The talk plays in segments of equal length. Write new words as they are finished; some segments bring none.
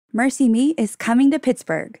Mercy Me is coming to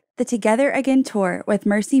Pittsburgh. The Together Again Tour with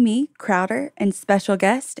Mercy Me, Crowder, and special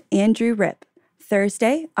guest Andrew Ripp.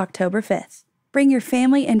 Thursday, October 5th. Bring your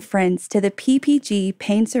family and friends to the PPG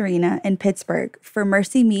Paints Arena in Pittsburgh for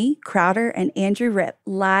Mercy Me, Crowder, and Andrew Ripp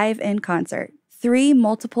live in concert. 3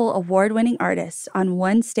 multiple award-winning artists on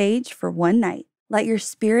one stage for one night. Let your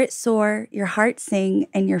spirit soar, your heart sing,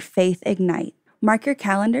 and your faith ignite. Mark your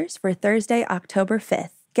calendars for Thursday, October 5th.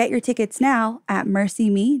 Get your tickets now at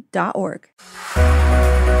mercyme.org.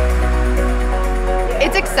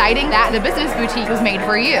 It's exciting that the business boutique was made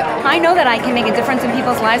for you. I know that I can make a difference in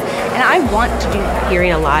people's lives, and I want to do that.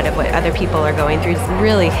 Hearing a lot of what other people are going through is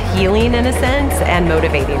really healing in a sense and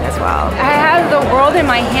motivating as well. I have the world in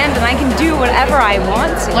my hands, and I can do whatever I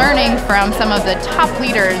want to. Learning from some of the top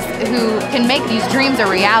leaders who can make these dreams a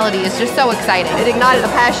reality is just so exciting. It ignited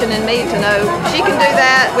a passion in me to know she can do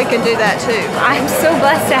that, we can do that too. I'm so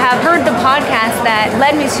blessed to have heard the podcast that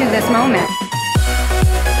led me to this moment.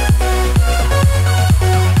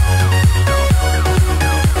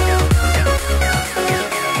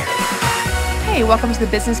 Hey, welcome to the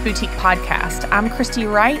Business Boutique Podcast. I'm Christy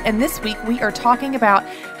Wright, and this week we are talking about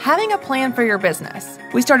having a plan for your business.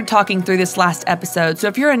 We started talking through this last episode, so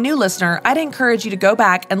if you're a new listener, I'd encourage you to go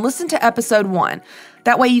back and listen to episode 1.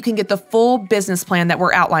 That way you can get the full business plan that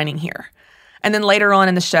we're outlining here. And then later on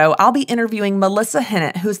in the show, I'll be interviewing Melissa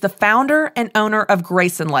Hennett, who's the founder and owner of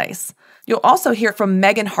Grace and Lace. You'll also hear from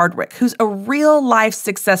Megan Hardwick, who's a real-life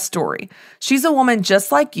success story. She's a woman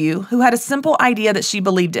just like you who had a simple idea that she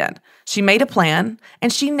believed in. She made a plan,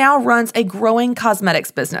 and she now runs a growing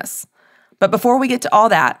cosmetics business. But before we get to all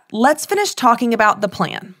that, let's finish talking about the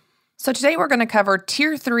plan. So today we're going to cover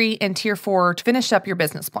Tier 3 and Tier 4 to finish up your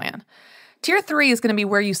business plan. Tier 3 is going to be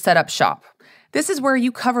where you set up shop. This is where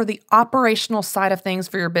you cover the operational side of things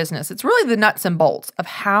for your business. It's really the nuts and bolts of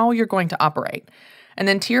how you're going to operate. And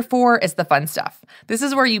then Tier 4 is the fun stuff. This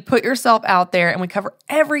is where you put yourself out there and we cover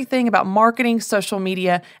everything about marketing, social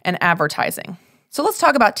media, and advertising. So let's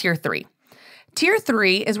talk about Tier 3. Tier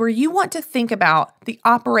 3 is where you want to think about the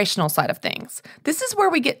operational side of things. This is where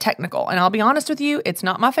we get technical. And I'll be honest with you, it's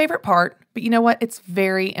not my favorite part, but you know what? It's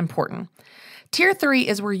very important. Tier 3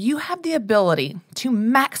 is where you have the ability to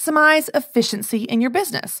maximize efficiency in your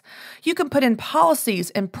business. You can put in policies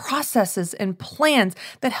and processes and plans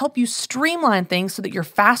that help you streamline things so that you're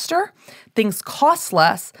faster, things cost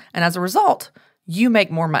less, and as a result, you make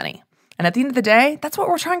more money. And at the end of the day, that's what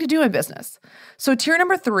we're trying to do in business. So tier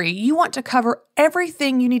number 3, you want to cover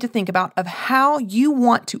everything you need to think about of how you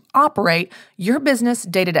want to operate your business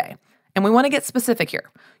day to day. And we want to get specific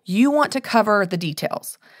here. You want to cover the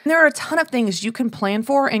details. And there are a ton of things you can plan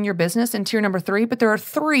for in your business in tier number 3, but there are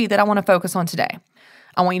 3 that I want to focus on today.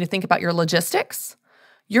 I want you to think about your logistics,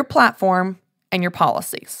 your platform, and your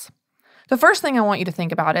policies. The first thing I want you to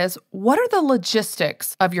think about is, what are the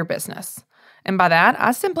logistics of your business? And by that,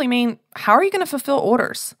 I simply mean, how are you going to fulfill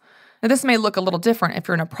orders? Now, this may look a little different if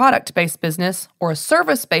you're in a product-based business or a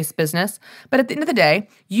service-based business, but at the end of the day,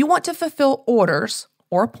 you want to fulfill orders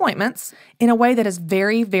or appointments in a way that is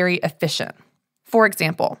very, very efficient. For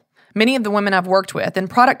example, many of the women I've worked with in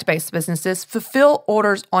product-based businesses fulfill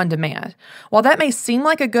orders on demand. While that may seem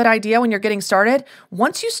like a good idea when you're getting started,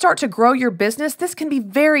 once you start to grow your business, this can be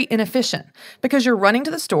very inefficient because you're running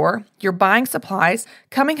to the store, you're buying supplies,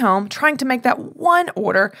 coming home, trying to make that one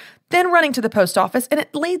order, then running to the post office, and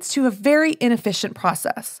it leads to a very inefficient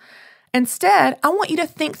process. Instead, I want you to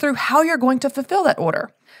think through how you're going to fulfill that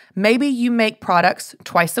order. Maybe you make products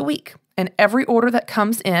twice a week, and every order that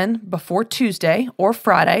comes in before Tuesday or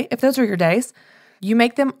Friday, if those are your days, you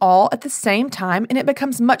make them all at the same time and it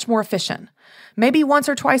becomes much more efficient. Maybe once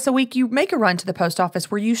or twice a week, you make a run to the post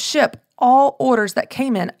office where you ship all orders that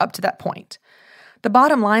came in up to that point. The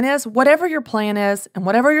bottom line is, whatever your plan is and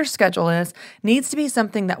whatever your schedule is, needs to be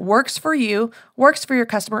something that works for you, works for your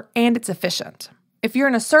customer, and it's efficient. If you're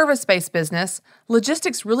in a service-based business,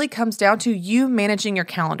 logistics really comes down to you managing your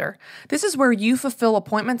calendar. This is where you fulfill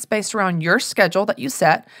appointments based around your schedule that you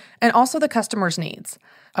set and also the customer's needs.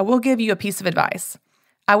 I will give you a piece of advice.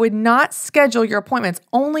 I would not schedule your appointments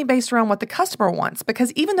only based around what the customer wants,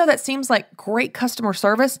 because even though that seems like great customer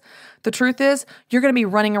service, the truth is you're going to be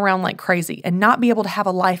running around like crazy and not be able to have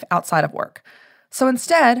a life outside of work. So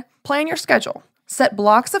instead, plan your schedule. Set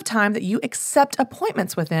blocks of time that you accept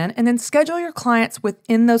appointments within, and then schedule your clients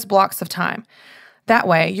within those blocks of time. That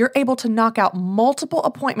way, you're able to knock out multiple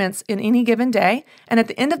appointments in any given day, and at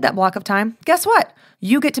the end of that block of time, guess what?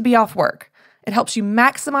 You get to be off work. It helps you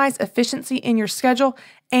maximize efficiency in your schedule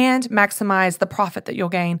and maximize the profit that you'll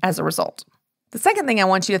gain as a result. The second thing I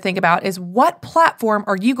want you to think about is what platform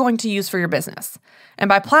are you going to use for your business? And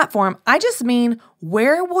by platform, I just mean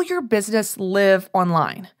where will your business live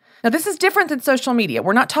online? Now, this is different than social media.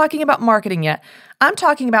 We're not talking about marketing yet. I'm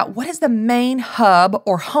talking about what is the main hub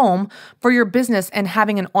or home for your business and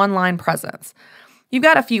having an online presence. You've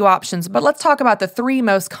got a few options, but let's talk about the three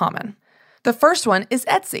most common. The first one is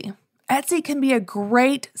Etsy. Etsy can be a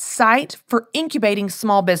great site for incubating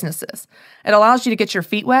small businesses. It allows you to get your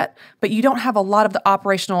feet wet, but you don't have a lot of the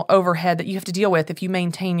operational overhead that you have to deal with if you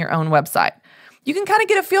maintain your own website. You can kind of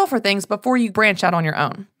get a feel for things before you branch out on your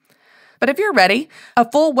own. But if you're ready,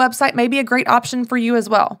 a full website may be a great option for you as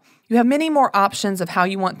well. You have many more options of how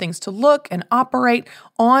you want things to look and operate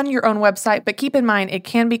on your own website, but keep in mind it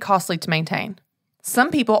can be costly to maintain.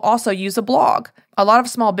 Some people also use a blog. A lot of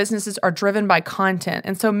small businesses are driven by content,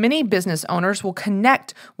 and so many business owners will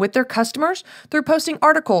connect with their customers through posting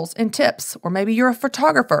articles and tips, or maybe you're a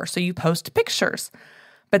photographer, so you post pictures.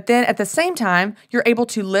 But then at the same time, you're able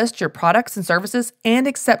to list your products and services and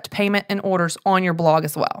accept payment and orders on your blog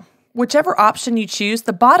as well. Whichever option you choose,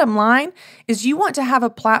 the bottom line is you want to have a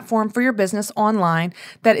platform for your business online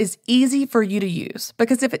that is easy for you to use.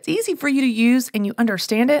 Because if it's easy for you to use and you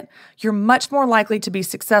understand it, you're much more likely to be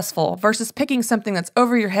successful versus picking something that's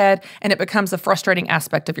over your head and it becomes a frustrating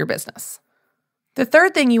aspect of your business. The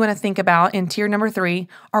third thing you want to think about in tier number 3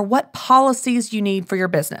 are what policies you need for your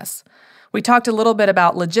business. We talked a little bit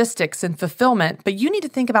about logistics and fulfillment, but you need to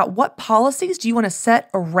think about what policies do you want to set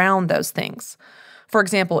around those things. For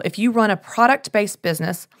example, if you run a product-based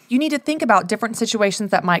business, you need to think about different situations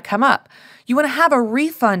that might come up. You want to have a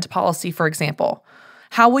refund policy, for example.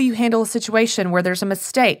 How will you handle a situation where there's a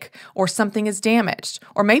mistake or something is damaged,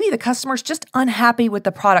 or maybe the customer's just unhappy with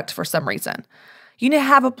the product for some reason? You need to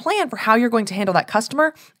have a plan for how you're going to handle that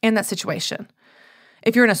customer and that situation.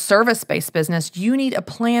 If you're in a service-based business, you need a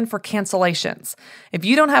plan for cancellations. If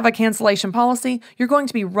you don't have a cancellation policy, you're going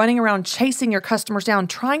to be running around chasing your customers down,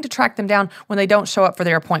 trying to track them down when they don't show up for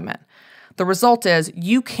their appointment. The result is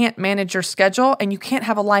you can't manage your schedule and you can't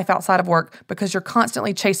have a life outside of work because you're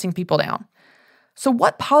constantly chasing people down. So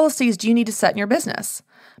what policies do you need to set in your business?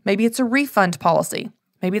 Maybe it's a refund policy.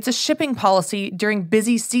 Maybe it's a shipping policy during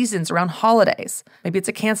busy seasons around holidays. Maybe it's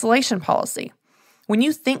a cancellation policy. When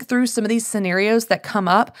you think through some of these scenarios that come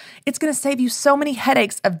up, it's going to save you so many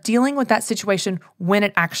headaches of dealing with that situation when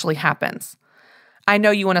it actually happens. I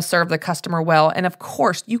know you want to serve the customer well, and of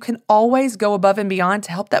course, you can always go above and beyond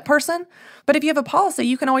to help that person. But if you have a policy,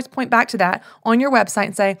 you can always point back to that on your website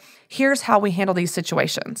and say, here's how we handle these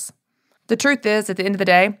situations. The truth is, at the end of the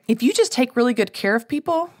day, if you just take really good care of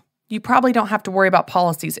people, you probably don't have to worry about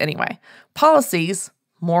policies anyway. Policies,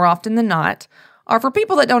 more often than not, are for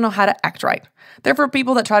people that don't know how to act right. They're for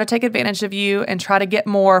people that try to take advantage of you and try to get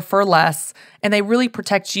more for less, and they really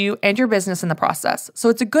protect you and your business in the process. So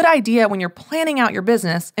it's a good idea when you're planning out your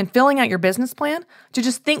business and filling out your business plan to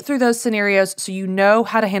just think through those scenarios so you know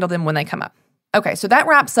how to handle them when they come up. Okay, so that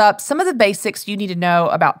wraps up some of the basics you need to know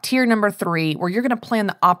about tier number 3, where you're going to plan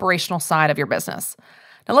the operational side of your business.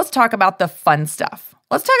 Now let's talk about the fun stuff.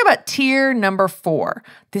 Let's talk about tier number 4.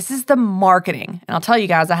 This is the marketing. And I'll tell you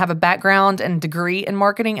guys, I have a background and degree in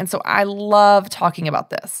marketing, and so I love talking about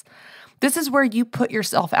this. This is where you put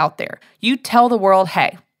yourself out there. You tell the world,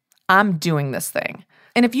 hey, I'm doing this thing.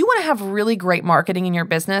 And if you want to have really great marketing in your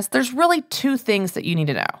business, there's really 2 things that you need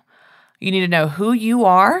to know. You need to know who you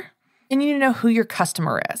are, and you need to know who your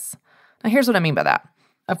customer is. Now, here's what I mean by that.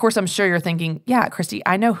 Of course, I'm sure you're thinking, yeah, Christy,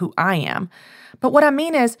 I know who I am. But what I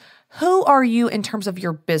mean is, who are you in terms of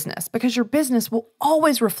your business? Because your business will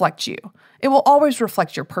always reflect you. It will always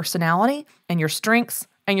reflect your personality and your strengths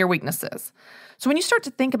and your weaknesses. So when you start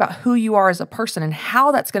to think about who you are as a person and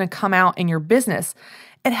how that's going to come out in your business,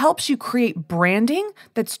 it helps you create branding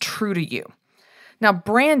that's true to you. Now,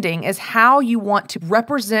 branding is how you want to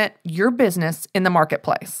represent your business in the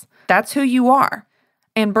marketplace. That's who you are.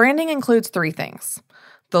 And branding includes 3 things: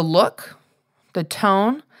 the look, the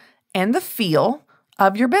tone, and the feel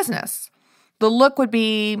of your business. The look would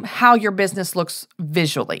be how your business looks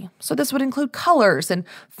visually. So this would include colors and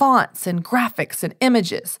fonts and graphics and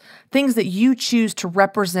images, things that you choose to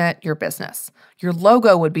represent your business. Your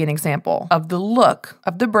logo would be an example of the look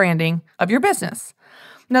of the branding of your business.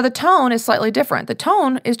 Now, the tone is slightly different. The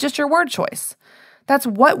tone is just your word choice. That's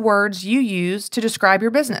what words you use to describe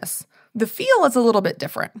your business. The feel is a little bit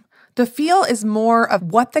different. The feel is more of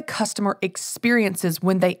what the customer experiences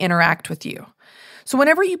when they interact with you. So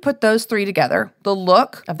whenever you put those 3 together, the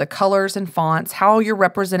look of the colors and fonts, how you're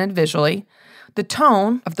represented visually, the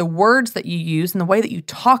tone of the words that you use and the way that you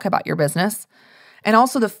talk about your business, and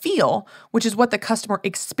also the feel, which is what the customer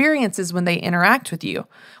experiences when they interact with you.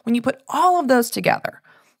 When you put all of those together,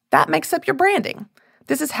 that makes up your branding.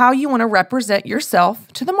 This is how you want to represent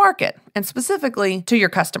yourself to the market and specifically to your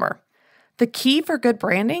customer. The key for good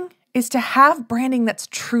branding is to have branding that's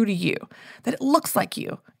true to you, that it looks like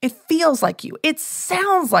you, it feels like you, it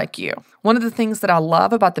sounds like you. One of the things that I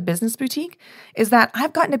love about the Business Boutique is that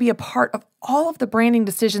I've gotten to be a part of all of the branding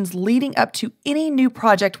decisions leading up to any new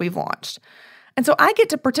project we've launched. And so I get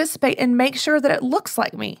to participate and make sure that it looks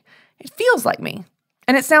like me, it feels like me,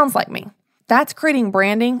 and it sounds like me. That's creating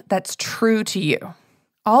branding that's true to you.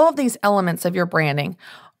 All of these elements of your branding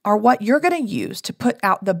are what you're going to use to put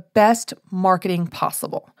out the best marketing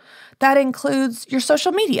possible. That includes your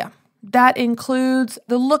social media. That includes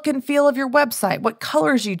the look and feel of your website, what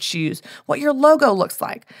colors you choose, what your logo looks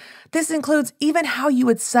like. This includes even how you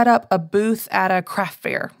would set up a booth at a craft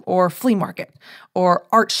fair or flea market or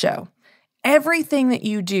art show. Everything that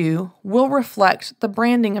you do will reflect the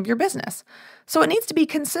branding of your business. So it needs to be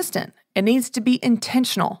consistent, it needs to be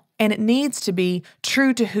intentional, and it needs to be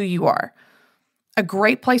true to who you are. A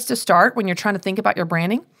great place to start when you're trying to think about your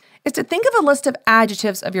branding is to think of a list of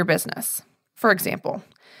adjectives of your business. For example,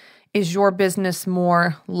 is your business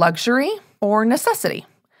more luxury or necessity?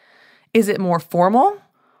 Is it more formal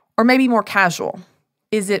or maybe more casual?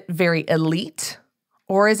 Is it very elite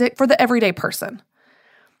or is it for the everyday person?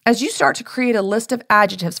 As you start to create a list of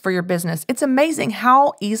adjectives for your business, it's amazing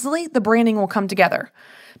how easily the branding will come together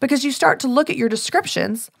because you start to look at your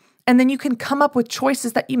descriptions and then you can come up with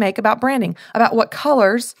choices that you make about branding, about what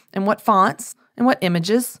colors and what fonts and what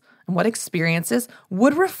images and what experiences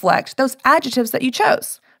would reflect those adjectives that you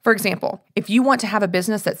chose. For example, if you want to have a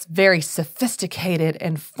business that's very sophisticated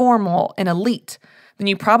and formal and elite, then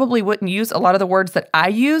you probably wouldn't use a lot of the words that I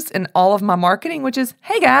use in all of my marketing, which is,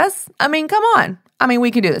 hey guys, come on.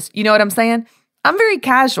 We can do this. You know what I'm saying? I'm very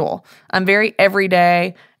casual. I'm very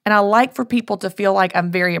everyday, and I like for people to feel like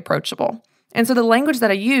I'm very approachable. And so the language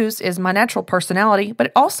that I use is my natural personality, but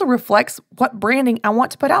it also reflects what branding I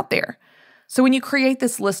want to put out there. So when you create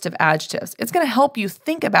this list of adjectives, it's going to help you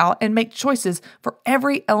think about and make choices for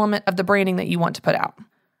every element of the branding that you want to put out.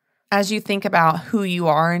 As you think about who you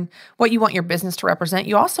are and what you want your business to represent,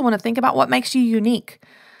 you also want to think about what makes you unique.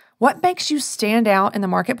 What makes you stand out in the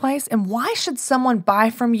marketplace, and why should someone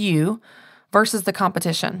buy from you versus the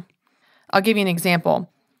competition? I'll give you an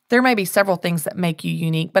example. There may be several things that make you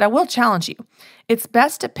unique, but I will challenge you. It's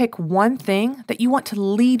best to pick one thing that you want to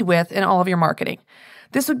lead with in all of your marketing.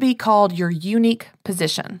 This would be called your unique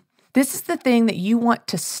position. This is the thing that you want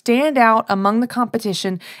to stand out among the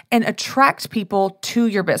competition and attract people to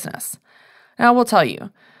your business. Now, I will tell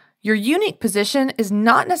you, your unique position is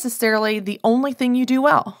not necessarily the only thing you do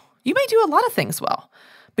well. You may do a lot of things well,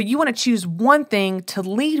 but you want to choose one thing to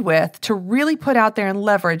lead with to really put out there and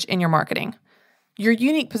leverage in your marketing. Your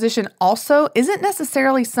unique position also isn't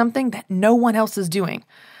necessarily something that no one else is doing.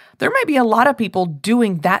 There may be a lot of people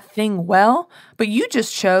doing that thing well, but you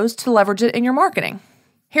just chose to leverage it in your marketing.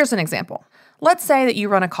 Here's an example. Let's say that you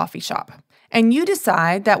run a coffee shop and you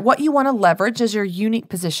decide that what you want to leverage as your unique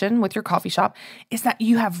position with your coffee shop is that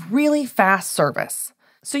you have really fast service.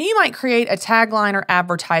 So you might create a tagline or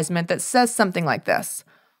advertisement that says something like this: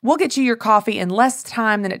 "We'll get you your coffee in less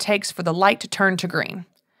time than it takes for the light to turn to green."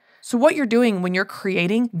 So what you're doing when you're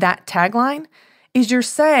creating that tagline is you're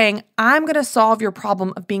saying, I'm going to solve your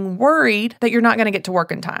problem of being worried that you're not going to get to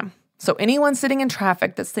work in time. So anyone sitting in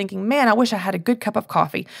traffic that's thinking, man, I wish I had a good cup of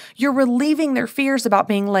coffee, you're relieving their fears about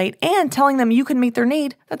being late and telling them you can meet their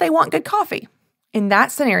need that they want good coffee. In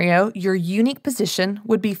that scenario, your unique position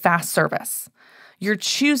would be fast service. You're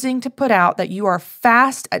choosing to put out that you are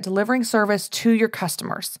fast at delivering service to your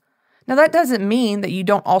customers. Now, that doesn't mean that you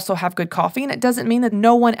don't also have good coffee, and it doesn't mean that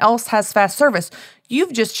no one else has fast service.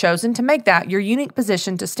 You've just chosen to make that your unique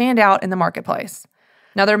position to stand out in the marketplace.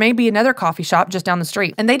 Now, there may be another coffee shop just down the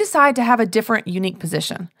street, and they decide to have a different unique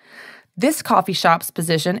position. This coffee shop's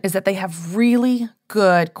position is that they have really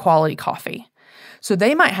good quality coffee. So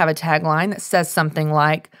they might have a tagline that says something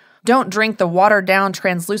like, "Don't drink the watered-down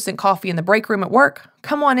translucent coffee in the break room at work.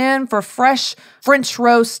 Come on in for fresh French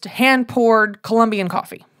roast, hand-poured Colombian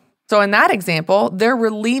coffee." So in that example, they're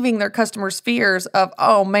relieving their customers' fears of,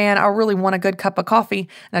 oh man, I really want a good cup of coffee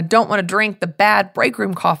and I don't want to drink the bad break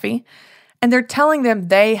room coffee. And they're telling them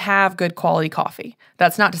they have good quality coffee.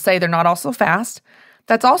 That's not to say they're not also fast.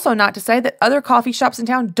 That's also not to say that other coffee shops in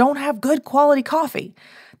town don't have good quality coffee.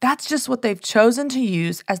 That's just what they've chosen to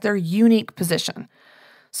use as their unique position.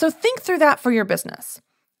 So think through that for your business.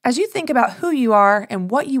 As you think about who you are and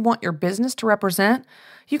what you want your business to represent,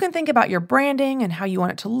 you can think about your branding and how you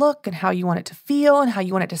want it to look and how you want it to feel and how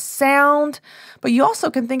you want it to sound. But you also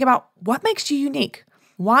can think about what makes you unique.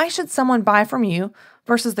 Why should someone buy from you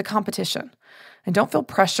versus the competition? And don't feel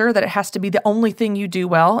pressure that it has to be the only thing you do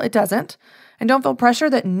well. It doesn't. And don't feel pressure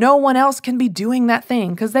that no one else can be doing that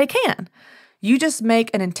thing, because they can. You just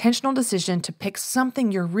make an intentional decision to pick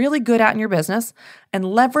something you're really good at in your business and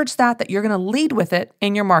leverage that you're going to lead with it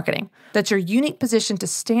in your marketing. That's your unique position to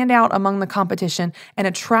stand out among the competition and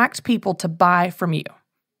attract people to buy from you.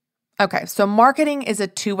 Okay, so marketing is a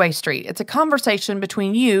two-way street. It's a conversation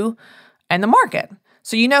between you and the market.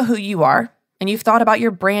 So you know who you are, and you've thought about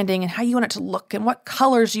your branding and how you want it to look and what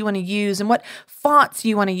colors you want to use and what fonts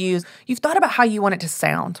you want to use. You've thought about how you want it to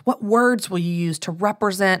sound. What words will you use to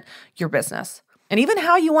represent your business? And even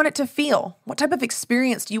how you want it to feel. What type of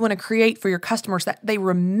experience do you want to create for your customers that they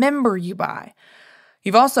remember you by?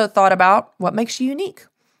 You've also thought about what makes you unique.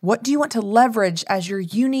 What do you want to leverage as your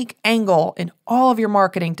unique angle in all of your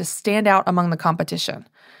marketing to stand out among the competition?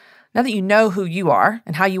 Now that you know who you are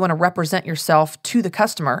and how you want to represent yourself to the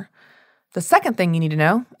customer, the second thing you need to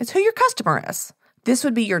know is who your customer is. This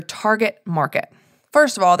would be your target market.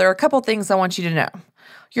 First of all, there are a couple things I want you to know.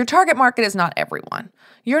 Your target market is not everyone.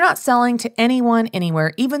 You're not selling to anyone,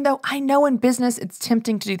 anywhere, even though I know in business it's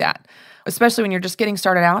tempting to do that, especially when you're just getting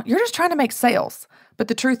started out. You're just trying to make sales. But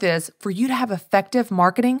the truth is, for you to have effective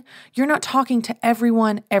marketing, you're not talking to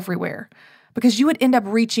everyone, everywhere, because you would end up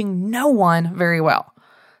reaching no one very well.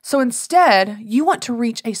 So instead, you want to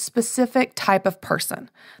reach a specific type of person.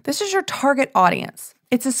 This is your target audience.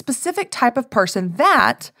 It's a specific type of person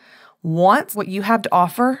that wants what you have to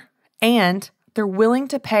offer and they're willing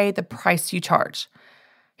to pay the price you charge.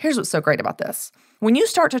 Here's what's so great about this. When you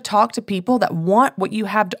start to talk to people that want what you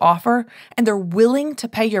have to offer and they're willing to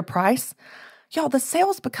pay your price, y'all, the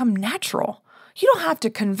sales become natural. You don't have to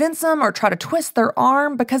convince them or try to twist their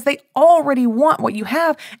arm because they already want what you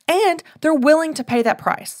have and they're willing to pay that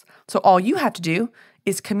price. So all you have to do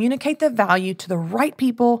is communicate the value to the right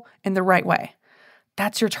people in the right way.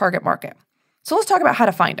 That's your target market. So let's talk about how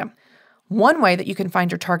to find them. One way that you can find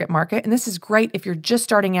your target market, and this is great if you're just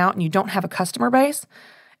starting out and you don't have a customer base,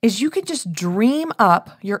 is you can just dream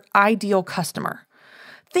up your ideal customer.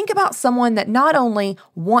 Think about someone that not only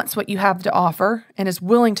wants what you have to offer and is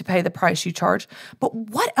willing to pay the price you charge, but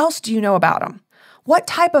what else do you know about them? What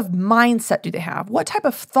type of mindset do they have? What type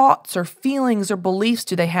of thoughts or feelings or beliefs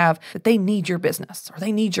do they have that they need your business or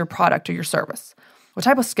they need your product or your service? What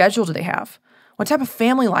type of schedule do they have? What type of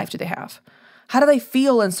family life do they have? How do they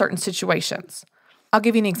feel in certain situations? I'll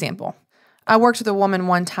give you an example. I worked with a woman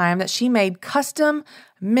one time that she made custom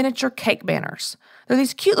miniature cake banners. They're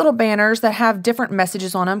these cute little banners that have different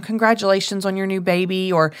messages on them. Congratulations on your new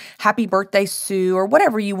baby, or happy birthday, Sue, or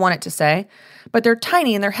whatever you want it to say. But they're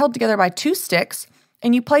tiny and they're held together by 2 sticks,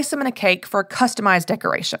 and you place them in a cake for a customized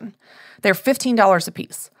decoration. They're $15 a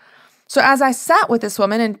piece. So as I sat with this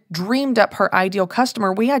woman and dreamed up her ideal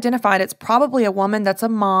customer, we identified it's probably a woman that's a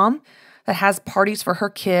mom that has parties for her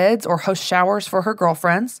kids or hosts showers for her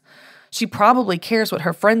girlfriends. She probably cares what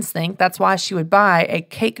her friends think. That's why she would buy a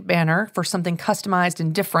cake banner for something customized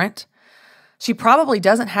and different. She probably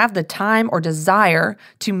doesn't have the time or desire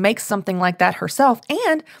to make something like that herself,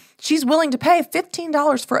 and she's willing to pay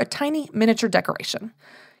 $15 for a tiny miniature decoration.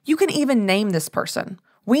 You can even name this person.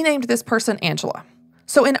 We named this person Angela.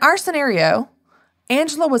 So in our scenario,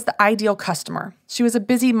 Angela was the ideal customer. She was a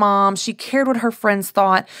busy mom. She cared what her friends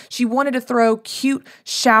thought. She wanted to throw cute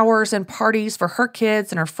showers and parties for her kids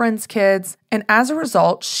and her friends' kids. And as a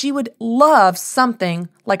result, she would love something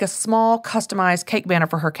like a small customized cake banner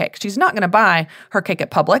for her cake. She's not going to buy her cake at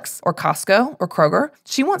Publix or Costco or Kroger.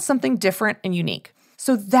 She wants something different and unique.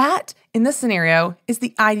 So that, in this scenario, is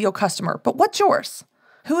the ideal customer. But what's yours?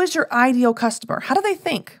 Who is your ideal customer? How do they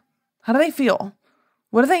think? How do they feel?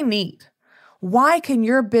 What do they need? Why can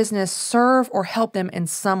your business serve or help them in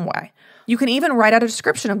some way? You can even write out a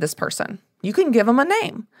description of this person. You can give them a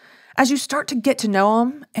name. As you start to get to know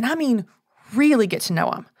them, and I mean really get to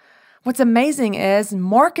know them, what's amazing is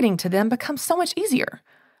marketing to them becomes so much easier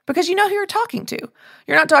because you know who you're talking to.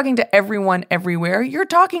 You're not talking to everyone everywhere. You're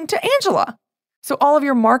talking to Angela. So all of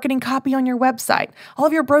your marketing copy on your website, all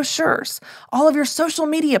of your brochures, all of your social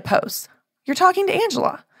media posts, you're talking to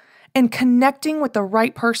Angela. And connecting with the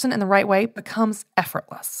right person in the right way becomes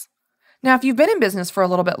effortless. Now, if you've been in business for a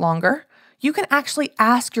little bit longer, you can actually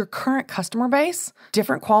ask your current customer base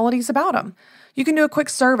different qualities about them. You can do a quick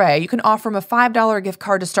survey. You can offer them a $5 gift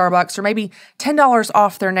card to Starbucks or maybe $10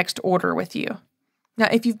 off their next order with you. Now,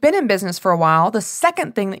 if you've been in business for a while, the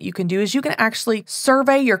second thing that you can do is you can actually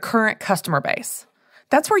survey your current customer base.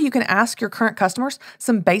 That's where you can ask your current customers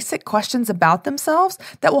some basic questions about themselves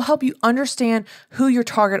that will help you understand who your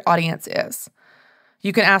target audience is.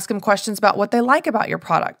 You can ask them questions about what they like about your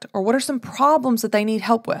product, or what are some problems that they need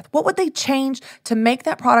help with. What would they change to make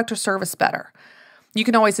that product or service better? You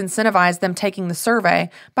can always incentivize them taking the survey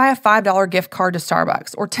by a $5 gift card to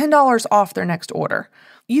Starbucks or $10 off their next order.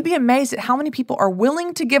 You'd be amazed at how many people are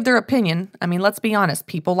willing to give their opinion. I mean, let's be honest,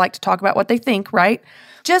 people like to talk about what they think, right?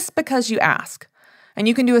 Just because you ask. And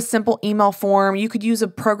you can do a simple email form. You could use a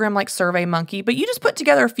program like SurveyMonkey, but you just put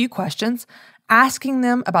together a few questions, asking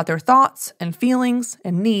them about their thoughts and feelings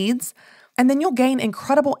and needs. And then you'll gain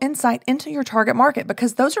incredible insight into your target market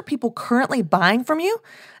because those are people currently buying from you,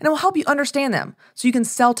 and it will help you understand them so you can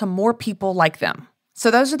sell to more people like them. So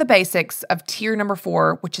those are the basics of tier number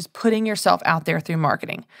 4, which is putting yourself out there through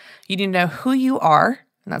marketing. You need to know who you are,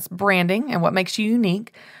 and that's branding and what makes you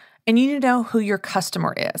unique. And you need to know who your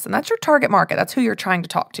customer is, and that's your target market. That's who you're trying to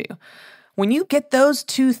talk to. When you get those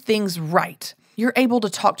two things right, you're able to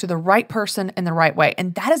talk to the right person in the right way.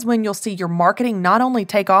 And that is when you'll see your marketing not only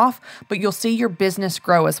take off, but you'll see your business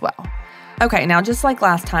grow as well. Okay, now just like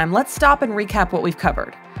last time, let's stop and recap what we've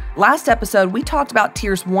covered. Last episode, we talked about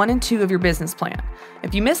tiers 1 and 2 of your business plan.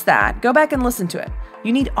 If you missed that, go back and listen to it.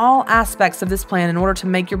 You need all aspects of this plan in order to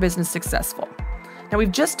make your business successful. Now,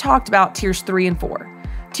 we've just talked about tiers 3 and 4.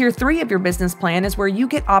 Tier 3 of your business plan is where you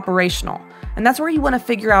get operational, and that's where you want to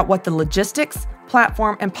figure out what the logistics,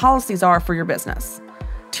 platform, and policies are for your business.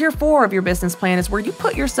 Tier 4 of your business plan is where you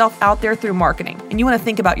put yourself out there through marketing, and you want to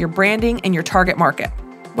think about your branding and your target market.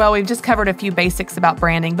 Well, we've just covered a few basics about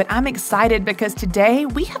branding, but I'm excited because today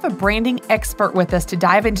we have a branding expert with us to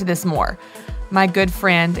dive into this more. My good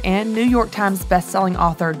friend and New York Times bestselling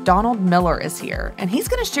author Donald Miller is here, and he's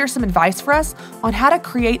going to share some advice for us on how to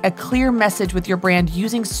create a clear message with your brand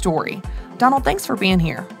using story. Donald, thanks for being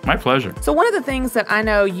here. My pleasure. So one of the things that I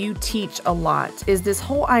know you teach a lot is this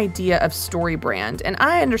whole idea of story brand. And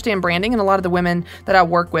I understand branding, and a lot of the women that I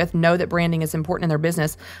work with know that branding is important in their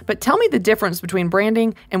business. But tell me the difference between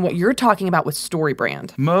branding and what you're talking about with story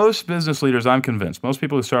brand. Most business leaders, I'm convinced, most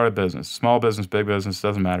people who start a business, small business, big business,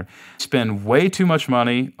 doesn't matter, spend way too much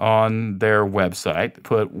money on their website,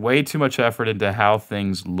 put way too much effort into how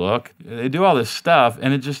things look. They do all this stuff,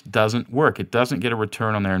 and it just doesn't work. It doesn't get a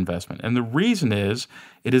return on their investment. And the reason is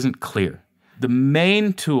it isn't clear. The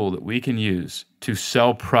main tool that we can use to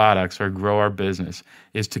sell products or grow our business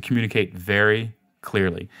is to communicate very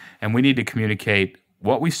clearly. And we need to communicate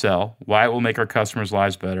what we sell, why it will make our customers'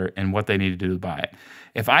 lives better, and what they need to do to buy it.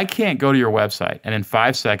 If I can't go to your website and in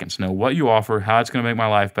 5 seconds know what you offer, how it's going to make my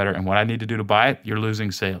life better, and what I need to do to buy it, you're losing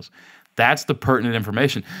sales. That's the pertinent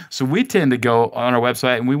information. So we tend to go on our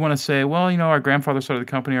website and we want to say, well, you know, our grandfather started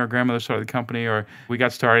the company, our grandmother started the company, or we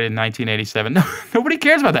got started in 1987. No, nobody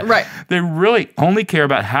cares about that. Right. They really only care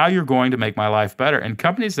about how you're going to make my life better. And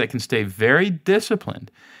companies that can stay very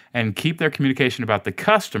disciplined and keep their communication about the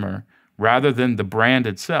customer rather than the brand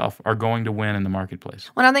itself are going to win in the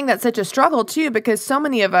marketplace. Well, I think that's such a struggle, too, because so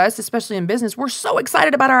many of us, especially in business, we're so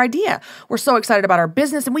excited about our idea. We're so excited about our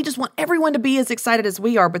business, and we just want everyone to be as excited as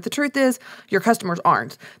we are. But the truth is, your customers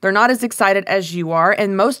aren't. They're not as excited as you are,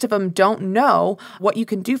 and most of them don't know what you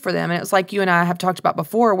can do for them. And it's like you and I have talked about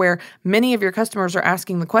before, where many of your customers are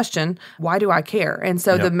asking the question, why do I care? And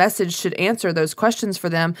so the message should answer those questions for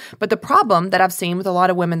them. But the problem that I've seen with a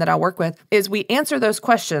lot of women that I work with is we answer those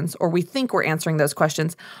questions, or we think we're answering those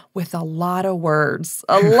questions with a lot of words,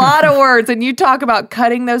 And you talk about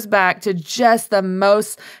cutting those back to just the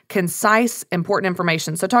most concise, important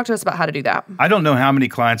information. So talk to us about how to do that. I don't know how many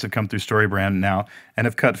clients have come through StoryBrand now and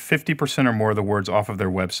have cut 50% or more of the words off of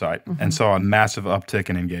their website and saw a massive uptick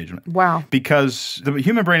in engagement. Wow. Because the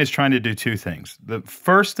human brain is trying to do two things. The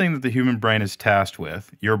first thing that the human brain is tasked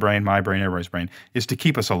with, your brain, my brain, everybody's brain, is to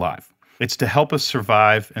keep us alive. It's to help us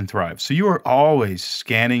survive and thrive. So you are always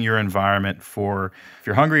scanning your environment for, if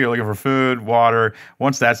you're hungry, you're looking for food, water.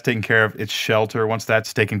 Once that's taken care of, it's shelter. Once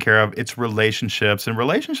that's taken care of, it's relationships. And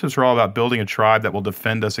relationships are all about building a tribe that will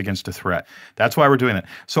defend us against a threat. That's why we're doing that.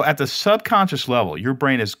 So at the subconscious level, your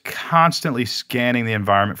brain is constantly scanning the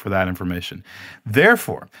environment for that information.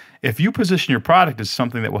 Therefore, if you position your product as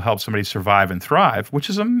something that will help somebody survive and thrive,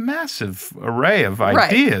 which is a massive array of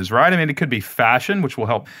ideas, right? I mean, it could be fashion, which will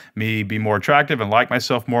help me be more attractive and like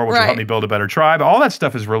myself more, which will help me build a better tribe. All that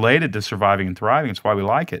stuff is related to surviving and thriving. It's why we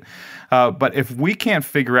like it. But if we can't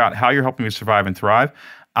figure out how you're helping me survive and thrive,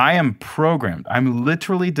 I am programmed. I'm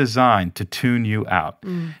literally designed to tune you out.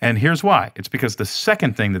 And here's why. It's because the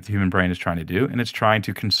second thing that the human brain is trying to do, and it's trying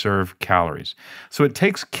to conserve calories. So it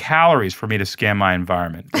takes calories for me to scan my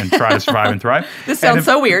environment and try to survive and thrive. This sounds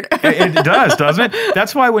so weird. It does, doesn't it?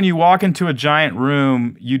 That's why when you walk into a giant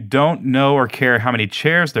room, you don't know or care how many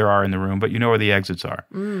chairs there are in the room, but you know where the exits are.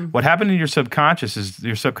 What happened in your subconscious is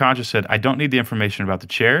your subconscious said, I don't need the information about the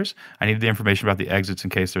chairs. I need the information about the exits in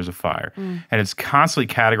case there's a fire. And it's constantly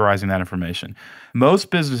categorizing that information.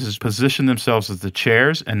 Most businesses position themselves as the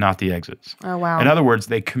chairs and not the exits. Oh, wow. In other words,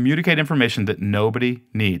 they communicate information that nobody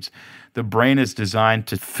needs. The brain is designed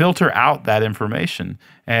to filter out that information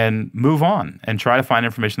and move on and try to find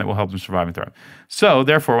information that will help them survive and thrive. So,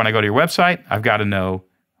 therefore, when I go to your website, I've got to know,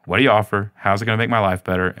 what do you offer? How's it going to make my life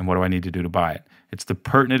better? And what do I need to do to buy it? It's the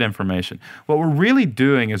pertinent information. What we're really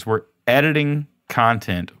doing is we're editing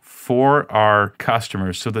content for our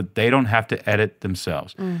customers so that they don't have to edit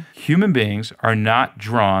themselves. Human beings are not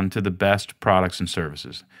drawn to the best products and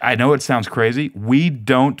services. I know it sounds crazy. We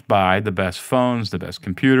don't buy the best phones, the best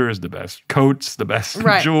computers, the best coats, the best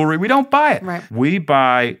jewelry. We don't buy it. Right. We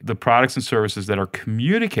buy the products and services that are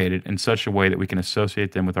communicated in such a way that we can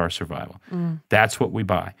associate them with our survival. That's what we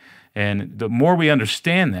buy. And the more we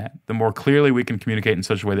understand that, the more clearly we can communicate in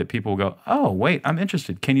such a way that people will go, oh, wait, I'm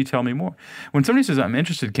interested. Can you tell me more? When somebody says, I'm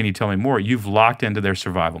interested, can you tell me more? You've locked into their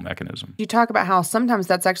survival mechanism. You talk about how sometimes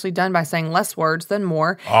that's actually done by saying less words than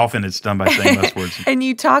more. Often it's done by saying less words. And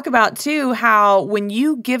you talk about, too, how when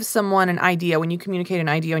you give someone an idea, when you communicate an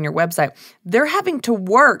idea on your website, they're having to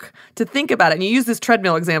work to think about it. And you use this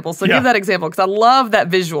treadmill example. So give that example because I love that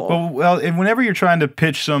visual. Well, and whenever you're trying to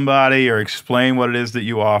pitch somebody or explain what it is that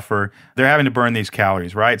you offer, they're having to burn these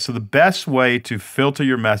calories, right? So the best way to filter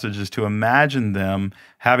your message is to imagine them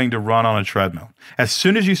having to run on a treadmill. As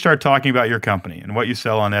soon as you start talking about your company and what you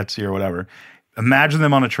sell on Etsy or whatever, imagine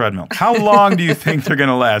them on a treadmill. How long do you think they're going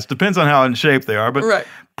to last? Depends on how in shape they are, but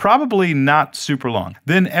probably not super long.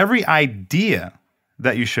 Then every idea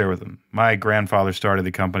that you share with them. My grandfather started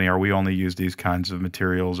the company, or we only use these kinds of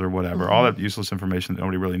materials or whatever, all that useless information that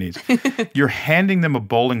nobody really needs. You're handing them a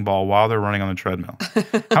bowling ball while they're running on the treadmill.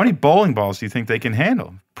 How many bowling balls do you think they can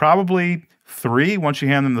handle? Probably 3. Once you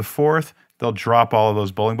hand them the 4th, they'll drop all of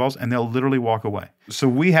those bowling balls and they'll literally walk away. So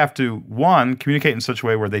we have to, 1, communicate in such a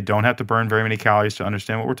way where they don't have to burn very many calories to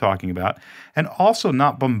understand what we're talking about, and also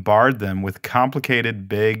not bombard them with complicated,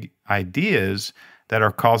 big ideas that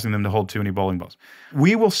are causing them to hold too many bowling balls.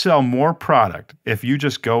 We will sell more product if you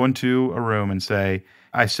just go into a room and say,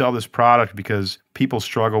 I sell this product because people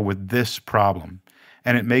struggle with this problem,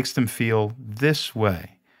 and it makes them feel this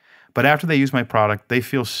way. But after they use my product, they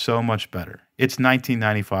feel so much better. It's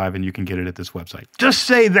 $19.95 and you can get it at this website. Just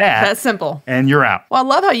say that. That's simple. And you're out. Well, I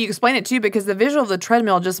love how you explain it too, because the visual of the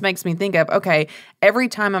treadmill just makes me think of, okay, every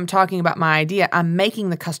time I'm talking about my idea, I'm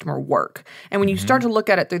making the customer work. And when you start to look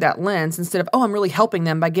at it through that lens, instead of, oh, I'm really helping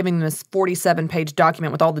them by giving them this 47-page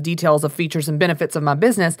document with all the details of features and benefits of my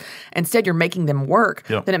business, instead you're making them work,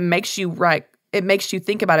 then it makes you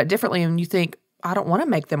think about it differently, and you think, I don't want to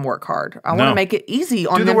make them work hard. I want to make it easy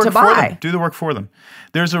on them to buy. Do the work for them.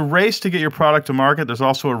 There's a race to get your product to market. There's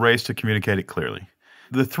also a race to communicate it clearly.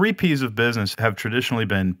 The 3 Ps of business have traditionally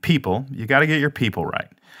been people. You got to get your people right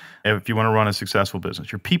if you want to run a successful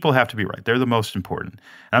business. Your people have to be right. They're the most important. And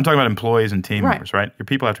I'm talking about employees and team members, right? Your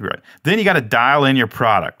people have to be right. Then you got to dial in your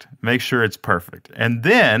product. Make sure it's perfect. And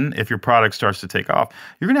then if your product starts to take off,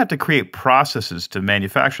 you're going to have to create processes to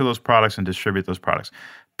manufacture those products and distribute those products.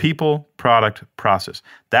 People, product, process.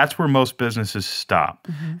 That's where most businesses stop.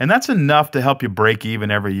 And that's enough to help you break even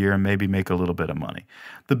every year and maybe make a little bit of money.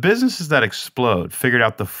 The businesses that explode figured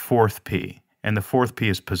out the 4th P, and the 4th P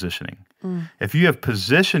is positioning. If you have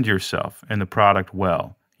positioned yourself in the product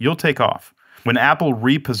well, you'll take off. When Apple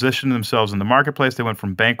repositioned themselves in the marketplace, they went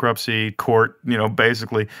from bankruptcy court,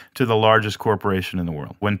 basically, to the largest corporation in the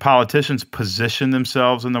world. When politicians position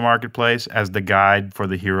themselves in the marketplace as the guide for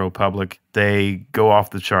the hero public, they go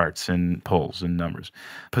off the charts in polls and numbers.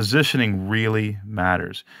 Positioning really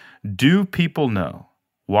matters. Do people know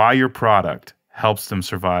why your product helps them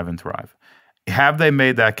survive and thrive? Have they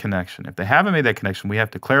made that connection? If they haven't made that connection, we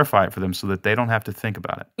have to clarify it for them so that they don't have to think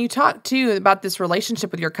about it. You talk, too, about this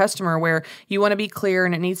relationship with your customer where you want to be clear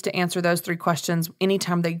and it needs to answer those 3 questions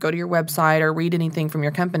anytime they go to your website or read anything from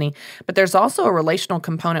your company. But there's also a relational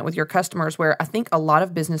component with your customers where I think a lot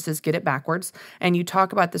of businesses get it backwards. And you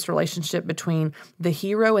talk about this relationship between the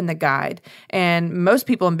hero and the guide. And most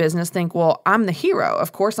people in business think, well, I'm the hero.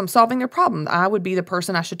 Of course, I'm solving their problem. I would be the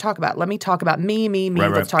person I should talk about. Let me talk about me.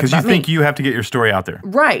 Right. Let's talk about me. Because you think you have to get get your story out there.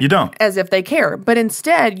 Right. You don't. As if they care. But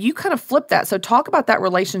instead, you kind of flip that. So talk about that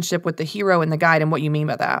relationship with the hero and the guide and what you mean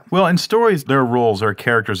by that. Well, in stories, there are roles, there are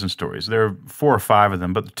characters in stories. There are 4 or 5 of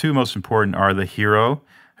them, but the 2 most important are the hero,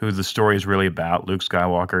 who the story is really about, Luke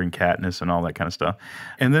Skywalker and Katniss and all that kind of stuff.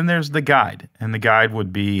 And then there's the guide. And the guide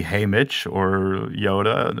would be Haymitch or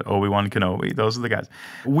Yoda, Obi-Wan Kenobi. Those are the guys.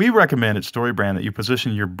 We recommend at StoryBrand that you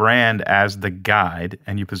position your brand as the guide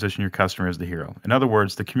and you position your customer as the hero. In other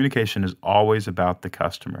words, the communication is always about the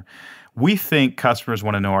customer. We think customers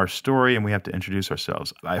want to know our story and we have to introduce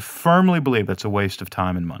ourselves. I firmly believe that's a waste of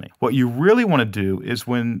time and money. What you really want to do is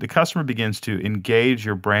when the customer begins to engage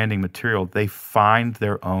your branding material, they find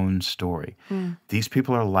their own story. These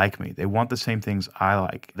people are like me. They want the same things I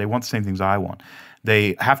like. They want the same things I want.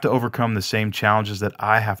 They have to overcome the same challenges that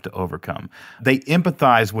I have to overcome. They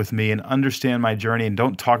empathize with me and understand my journey and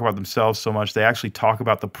don't talk about themselves so much. They actually talk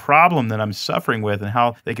about the problem that I'm suffering with and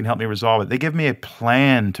how they can help me resolve it. They give me a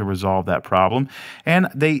plan to resolve that problem, and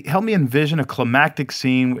they help me envision a climactic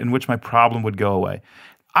scene in which my problem would go away.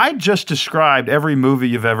 I just described every movie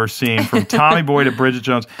you've ever seen, from Tommy Boy to Bridget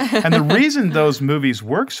Jones. And the reason those movies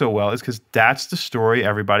work so well is because that's the story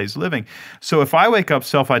everybody's living. So if I wake up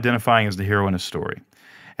self-identifying as the hero in a story,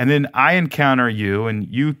 and then I encounter you and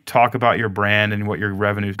you talk about your brand and what your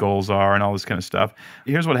revenue goals are and all this kind of stuff,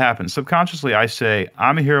 here's what happens. Subconsciously, I say,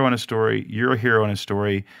 I'm a hero in a story. You're a hero in a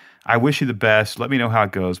story. I wish you the best. Let me know how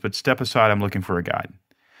it goes. But step aside. I'm looking for a guide.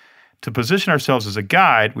 To position ourselves as a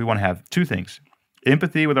guide, we want to have 2 things.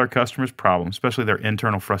 Empathy with our customers' problems, especially their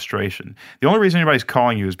internal frustration. The only reason anybody's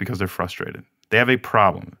calling you is because they're frustrated. They have a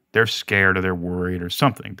problem. They're scared or they're worried or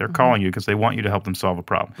something. They're calling you because they want you to help them solve a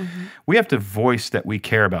problem. We have to voice that we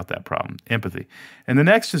care about that problem, empathy. And the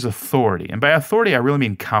next is authority. And by authority, I really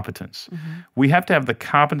mean competence. We have to have the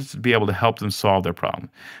competence to be able to help them solve their problem.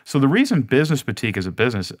 So the reason Business Boutique is a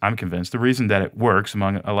business, I'm convinced, the reason that it works,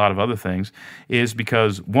 among a lot of other things, is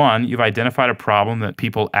because, 1, you've identified a problem that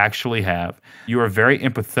people actually have. You are very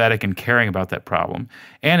empathetic and caring about that problem.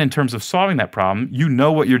 And in terms of solving that problem, you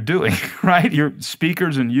know what you're doing, right? Your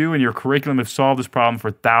speakers and you and your curriculum have solved this problem for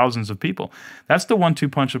thousands of people. That's the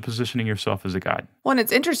 1-2 punch of positioning yourself as a guide. Well, and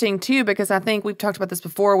it's interesting, too, because I think we've talked about this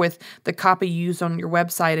before with the copy used on your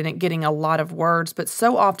website and it getting a lot of words, but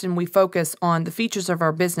so often we focus on the features of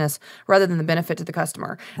our business rather than the benefit to the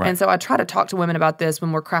customer. Right. And so I try to talk to women about this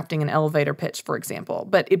when we're crafting an elevator pitch, for example,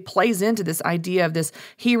 but it plays into this idea of this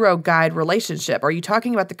hero-guide relationship. Are you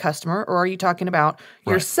talking about the customer or are you talking about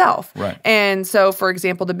yourself? Right. And so, for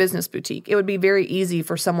example, the Business Boutique, it would be very easy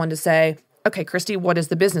for someone to say, okay, Christy, what is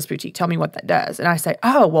the Business Boutique? Tell me what that does. And I say,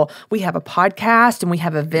 oh, well, we have a podcast and we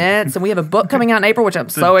have events and we have a book coming out in April, which I'm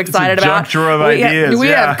so excited about. Junk drawer of ideas. We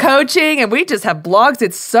have coaching and we just have blogs.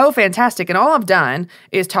 It's so fantastic. And all I've done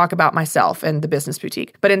is talk about myself and the Business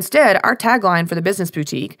Boutique. But instead, our tagline for the Business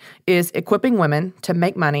Boutique is equipping women to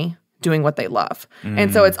make money doing what they love.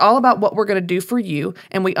 And so it's all about what we're going to do for you.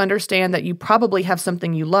 And we understand that you probably have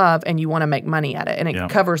something you love and you want to make money at it. And it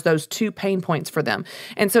covers those 2 pain points for them.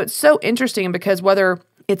 And so it's so interesting because whether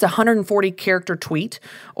it's a 140 character tweet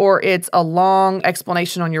or it's a long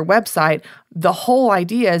explanation on your website, the whole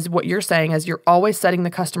idea is what you're saying is you're always setting the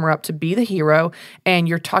customer up to be the hero and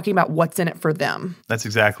you're talking about what's in it for them. That's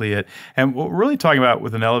exactly it. And what we're really talking about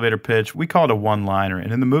with an elevator pitch, we call it a one-liner.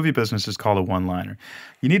 And in the movie business, it's called a one-liner.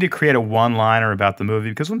 You need to create a one-liner about the movie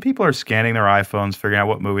because when people are scanning their iPhones, figuring out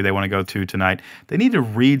what movie they want to go to tonight, they need to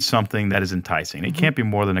read something that is enticing. It can't be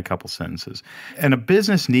more than a couple sentences. And a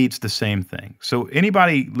business needs the same thing. So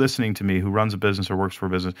anybody listening to me who runs a business or works for a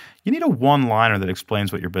business, you need a one-liner that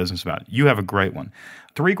explains what your business is about. You have a great one.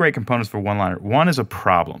 3 great components for one-liner. 1 is a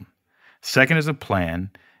problem. 2nd is a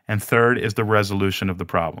plan. And 3rd is the resolution of the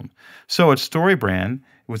problem. So at StoryBrand,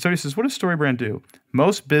 when somebody says, what does StoryBrand do?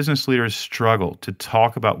 Most business leaders struggle to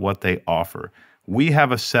talk about what they offer. We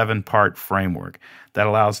have a 7-part framework that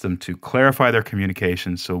allows them to clarify their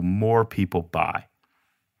communication so more people buy.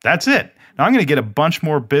 That's it. Now, I'm going to get a bunch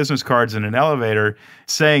more business cards in an elevator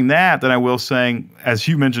saying that than I will saying, as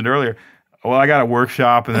you mentioned earlier, well, I got a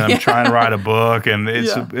workshop and then I'm trying to write a book and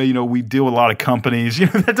it's, we deal with a lot of companies.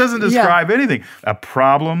 That doesn't describe anything. A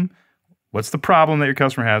problem. What's the problem that your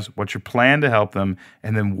customer has? What's your plan to help them?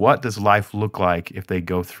 And then what does life look like if they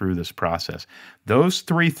go through this process? Those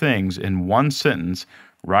 3 things in one sentence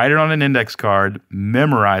write it on an index card,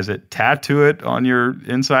 memorize it, tattoo it on your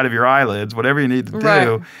inside of your eyelids, whatever you need to do.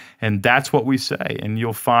 Right. And that's what we say. And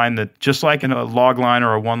you'll find that just like in a log line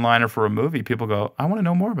or a one-liner for a movie, people go, I want to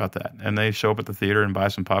know more about that. And they show up at the theater and buy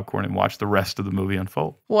some popcorn and watch the rest of the movie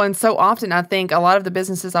unfold. Well, and so often I think a lot of the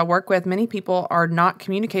businesses I work with, many people are not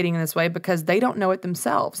communicating in this way because they don't know it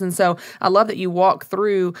themselves. And so I love that you walk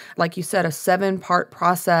through, like you said, a 7-part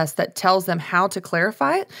process that tells them how to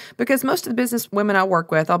clarify it. Because most of the business women I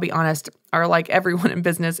work with, I'll be honest, are like everyone in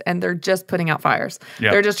business, and they're just putting out fires.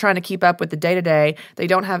 Yep. They're just trying to keep up with the day-to-day. They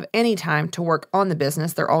don't have any time to work on the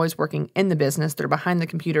business. They're always working in the business. They're behind the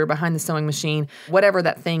computer, behind the sewing machine, whatever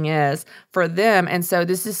that thing is for them. And so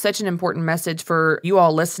this is such an important message for you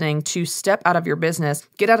all listening to step out of your business,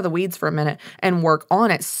 get out of the weeds for a minute, and work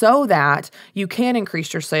on it so that you can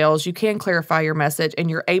increase your sales, you can clarify your message, and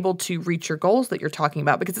you're able to reach your goals that you're talking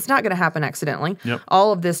about, because it's not going to happen accidentally. Yep.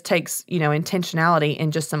 All of this takes, intentionality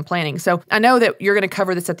and just some planning. So I know that you're going to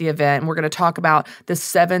cover this at the event, and we're going to talk about the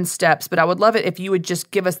 7 steps, but I would love it if you would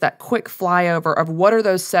just give us that quick flyover of what are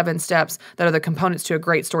those 7 steps that are the components to a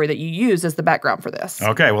great story that you use as the background for this.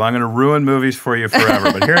 Okay, well, I'm going to ruin movies for you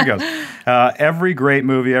forever, but here it goes. Every great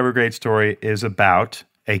movie, every great story is about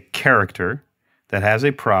a character that has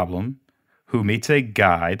a problem, who meets a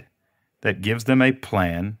guide that gives them a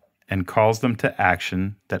plan and calls them to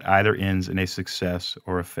action that either ends in a success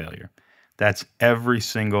or a failure. That's every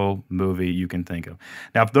single movie you can think of.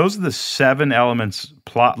 Now, if those are the 7 elements,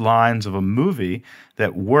 plot lines of a movie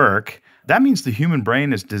that work, that means the human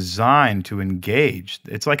brain is designed to engage.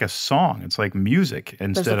 It's like a song. It's like music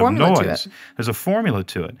instead of noise. There's a formula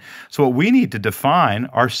to it. So what we need to define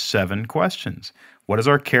are 7 questions. What does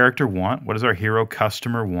our character want? What does our hero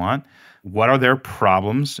customer want? What are their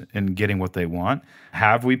problems in getting what they want?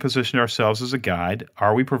 Have we positioned ourselves as a guide?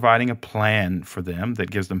 Are we providing a plan for them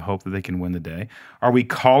that gives them hope that they can win the day? Are we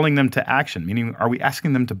calling them to action? Meaning, are we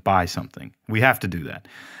asking them to buy something? We have to do that.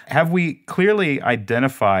 Have we clearly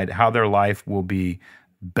identified how their life will be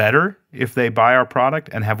better if they buy our product?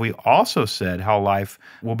 And have we also said how life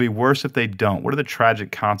will be worse if they don't? What are the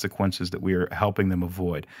tragic consequences that we are helping them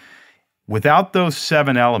avoid? Without those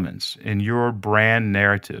 7 elements in your brand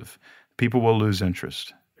narrative, people will lose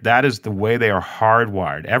interest. That is the way they are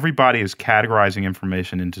hardwired. Everybody is categorizing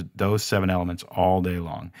information into those 7 elements all day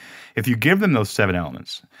long. If you give them those 7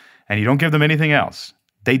 elements and you don't give them anything else,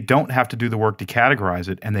 they don't have to do the work to categorize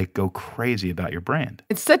it, and they go crazy about your brand.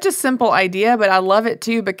 It's such a simple idea, but I love it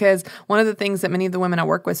too, because one of the things that many of the women I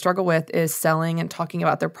work with struggle with is selling and talking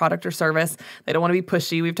about their product or service. They don't want to be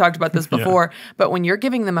pushy. We've talked about this before. But when you're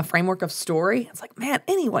giving them a framework of story, it's like, man,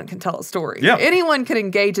 anyone can tell a story. Yeah. Anyone can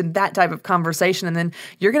engage in that type of conversation. And then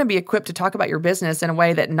you're going to be equipped to talk about your business in a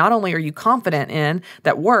way that not only are you confident in,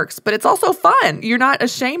 that works, but it's also fun. You're not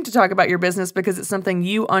ashamed to talk about your business because it's something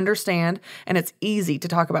you understand and it's easy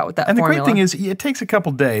to talk about with that formula. And the great thing is, it takes a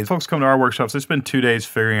couple days. Folks come to our workshops, they spend 2 days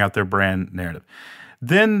figuring out their brand narrative.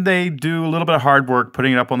 Then they do a little bit of hard work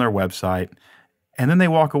putting it up on their website. And then they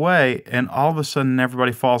walk away, and all of a sudden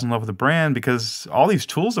everybody falls in love with the brand because all these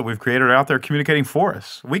tools that we've created are out there communicating for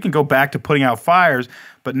us. We can go back to putting out fires,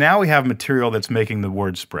 but now we have material that's making the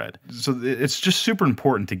word spread. So it's just super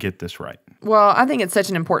important to get this right. Well, I think it's such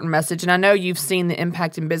an important message, and I know you've seen the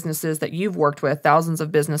impact in businesses that you've worked with, thousands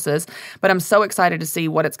of businesses, but I'm so excited to see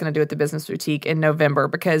what it's going to do at the Business Boutique in November,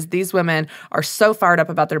 because these women are so fired up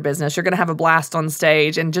about their business. You're going to have a blast on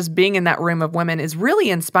stage, and just being in that room of women is really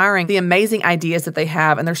inspiring the amazing ideas that they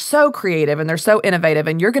have, and they're so creative, and they're so innovative,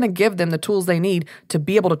 and you're going to give them the tools they need to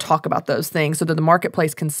be able to talk about those things so that the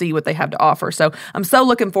marketplace can see what they have to offer. So I'm so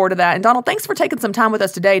looking forward to that. And Donald, thanks for taking some time with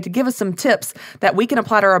us today to give us some tips that we can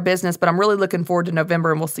apply to our business, but I'm really looking forward to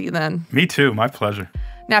November, and we'll see you then. Me too. My pleasure.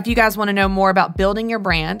 Now, if you guys want to know more about building your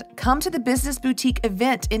brand, come to the Business Boutique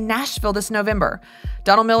event in Nashville this November.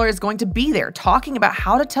 Donald Miller is going to be there talking about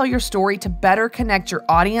how to tell your story to better connect your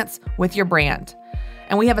audience with your brand.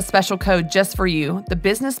 And we have a special code just for you, the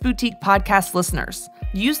Business Boutique podcast listeners.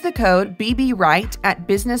 Use the code BBWright at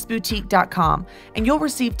businessboutique.com, and you'll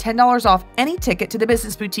receive $10 off any ticket to the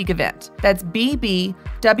Business Boutique event. That's BBWRIGHT.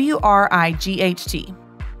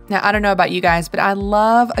 Now, I don't know about you guys, but I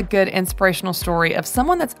love a good inspirational story of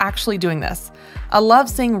someone that's actually doing this. I love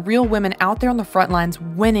seeing real women out there on the front lines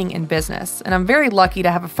winning in business, and I'm very lucky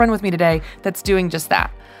to have a friend with me today that's doing just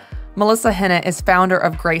that. Melissa Henna is founder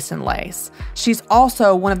of Grace and Lace. She's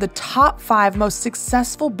also one of the top 5 most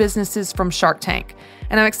successful businesses from Shark Tank.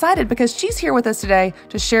 And I'm excited because she's here with us today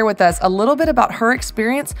to share with us a little bit about her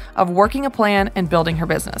experience of working a plan and building her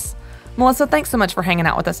business. Melissa, thanks so much for hanging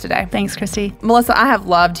out with us today. Thanks, Christy. Melissa, I have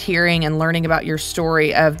loved hearing and learning about your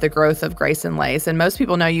story of the growth of Grace and Lace. And most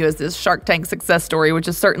people know you as this Shark Tank success story, which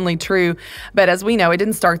is certainly true. But as we know, it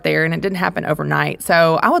didn't start there and it didn't happen overnight.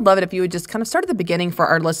 So I would love it if you would just kind of start at the beginning for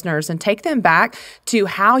our listeners and take them back to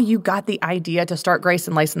how you got the idea to start Grace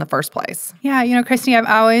and Lace in the first place. Yeah, Christy, I've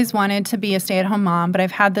always wanted to be a stay-at-home mom, but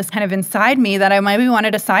I've had this kind of inside me that I maybe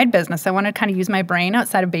wanted a side business. I wanted to kind of use my brain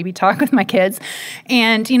outside of baby talk with my kids.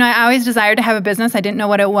 And, I always desired to have a business. I didn't know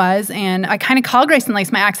what it was. And I kind of called Grace and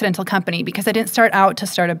Lace my accidental company because I didn't start out to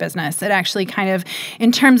start a business. It actually kind of,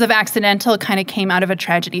 in terms of accidental, kind of came out of a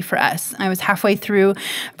tragedy for us. I was halfway through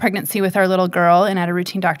pregnancy with our little girl and at a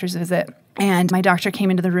routine doctor's visit. And my doctor came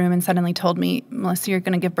into the room and suddenly told me, Melissa, you're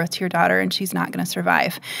going to give birth to your daughter and she's not going to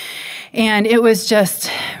survive. And it was just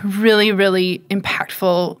really, really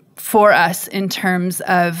impactful for us in terms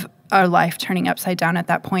of our life turning upside down at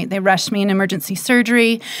that point. They rushed me in emergency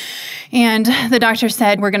surgery, and the doctor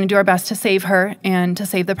said, we're going to do our best to save her and to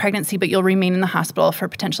save the pregnancy, but you'll remain in the hospital for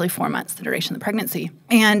potentially 4 months, the duration of the pregnancy.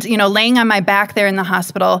 And, laying on my back there in the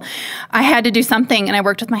hospital, I had to do something, and I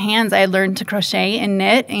worked with my hands. I had learned to crochet and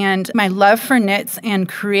knit, and my love for knits and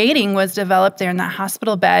creating was developed there in that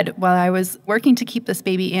hospital bed while I was working to keep this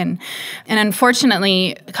baby in. And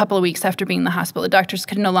unfortunately, a couple of weeks after being in the hospital, the doctors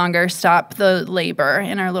could no longer stop the labor,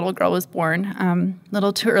 and our little girl was born a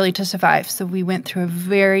little too early to survive. So we went through a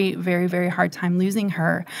very, very, very hard time losing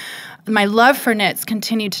her. My love for knits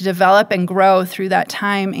continued to develop and grow through that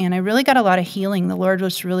time, and I really got a lot of healing. The Lord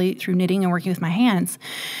was really through knitting and working with my hands.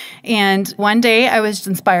 And one day I was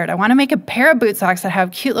inspired. I want to make a pair of boot socks that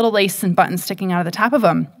have cute little lace and buttons sticking out of the top of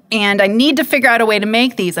them. And I need to figure out a way to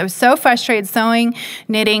make these. I was so frustrated sewing,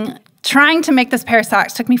 knitting, trying to make this pair of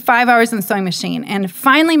socks. Took me 5 hours in the sewing machine and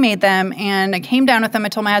finally made them. And I came down with them. I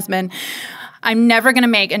told my husband, I'm never going to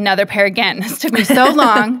make another pair again. This took me so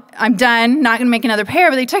long. I'm done. Not going to make another pair.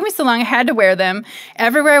 But they took me so long. I had to wear them.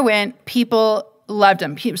 Everywhere I went, people loved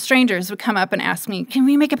them. Strangers would come up and ask me, can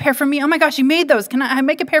we make a pair for me? Oh my gosh, you made those. Can I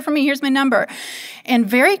make a pair for me? Here's my number. And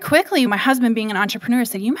very quickly, my husband being an entrepreneur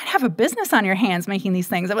said, you might have a business on your hands making these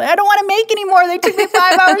things. I'm like, I don't want to make anymore. They took me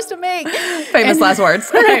 5 hours to make. Famous last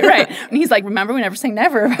words. Right. And he's like, remember, we never say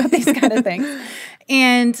never about these kind of things.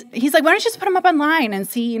 And he's like, why don't you just put them up online and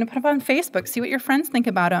see, put them on Facebook, see what your friends think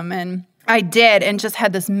about them. And I did, and just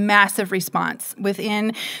had this massive response.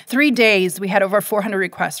 Within 3 days, we had over 400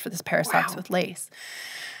 requests for this pair of socks with lace.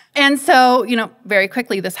 And so, very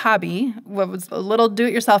quickly, this hobby, what was a little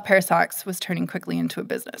do-it-yourself pair of socks, was turning quickly into a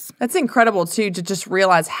business. That's incredible, too, to just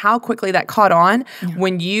realize how quickly that caught on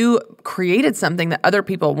when you created something that other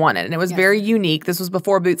people wanted. And it was very unique. This was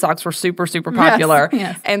before boot socks were super, super popular.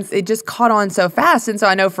 Yes. And it just caught on so fast. And so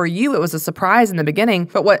I know for you, it was a surprise in the beginning.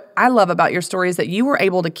 But what I love about your story is that you were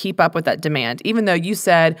able to keep up with that demand. Even though you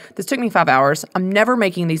said, this took me 5 hours, I'm never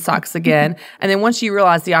making these socks again. And then once you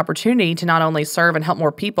realized the opportunity to not only serve and help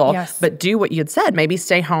more people, but do what you had said, maybe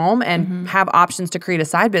stay home and have options to create a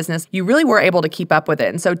side business, you really were able to keep up with it.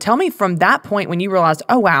 And so tell me from that point when you realized,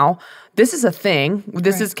 oh, wow, this is a thing.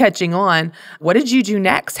 This is catching on. What did you do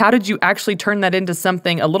next? How did you actually turn that into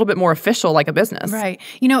something a little bit more official, like a business? Right.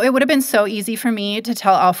 It would have been so easy for me to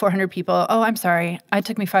tell all 400 people, oh, I'm sorry. It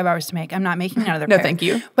took me 5 hours to make. I'm not making another pair. No, thank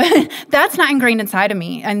you. But that's not ingrained inside of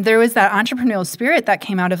me. And there was that entrepreneurial spirit that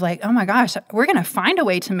came out of like, oh my gosh, we're going to find a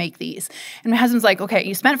way to make these. And my husband's like, okay,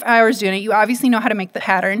 you spent 5 hours doing it. You obviously know how to make the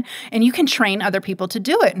pattern and you can train other people to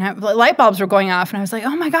do it. And light bulbs were going off and I was like,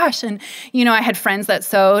 oh my gosh. And, I had friends that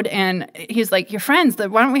sewed and he's like, your friends,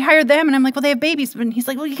 why don't we hire them? And I'm like, well, they have babies. And he's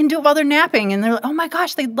like, well, you can do it while they're napping. And they're like, oh my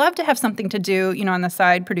gosh, they'd love to have something to do, on the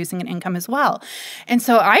side, producing an income as well. And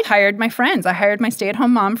so I hired my friends. I hired my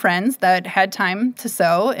stay-at-home mom friends that had time to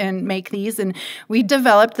sew and make these. And we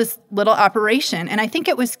developed this little operation. And I think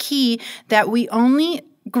it was key that we only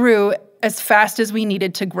grew as fast as we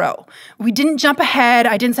needed to grow. We didn't jump ahead.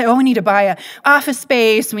 I didn't say, oh, we need to buy an office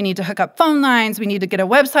space. We need to hook up phone lines. We need to get a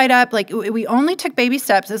website up. Like, we only took baby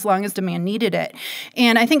steps as long as demand needed it.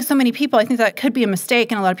 And I think so many people, I think that could be a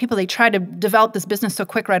mistake. And a lot of people, they try to develop this business so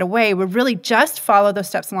quick right away. We really just follow those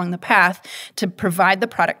steps along the path to provide the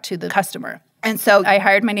product to the customer. And so I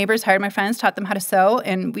hired my neighbors, hired my friends, taught them how to sew,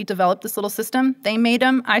 and we developed this little system. They made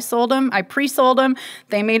them, I sold them, I pre-sold them,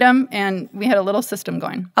 they made them, and we had a little system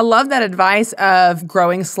going. I love that advice of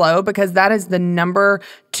growing slow because that is the number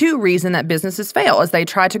 2 reason that businesses fail is they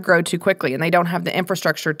try to grow too quickly and they don't have the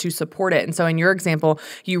infrastructure to support it. And so in your example,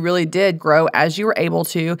 you really did grow as you were able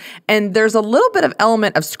to. And there's a little bit of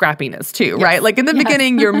element of scrappiness too, right? Like in the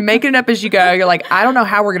beginning, you're making it up as you go. You're like, I don't know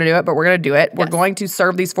how we're going to do it, but we're going to do it. We're going to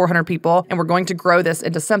serve these 400 people and we're going to grow this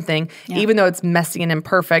into something, even though it's messy and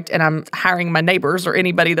imperfect, and I'm hiring my neighbors or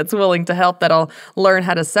anybody that's willing to help that'll learn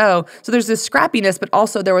how to sew. So there's this scrappiness, but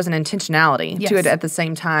also there was an intentionality to it at the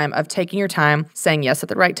same time of taking your time, saying yes at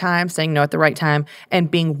the right time, saying no at the right time,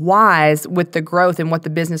 and being wise with the growth and what the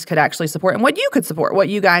business could actually support and what you could support, what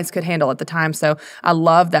you guys could handle at the time. So I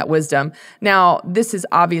love that wisdom. Now, this is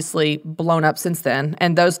obviously blown up since then,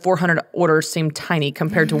 and those 400 orders seem tiny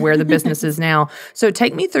compared to where the business is now. So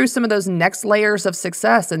take me through some of those next layers of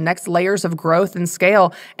success and next layers of growth and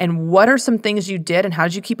scale, and what are some things you did and how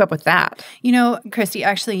did you keep up with that? You know, Christy,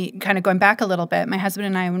 actually kind of going back a little bit, my husband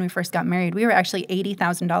and I, when we first got married, we were actually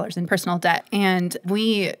 $80,000 in personal debt. And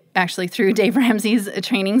we actually, through Dave Ramsey's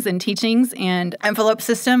trainings and teachings and envelope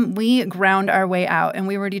system, we ground our way out, and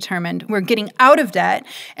we were determined we're getting out of debt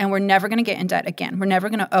and we're never going to get in debt again. We're never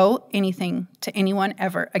going to owe anything to anyone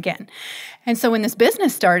ever again. And so when this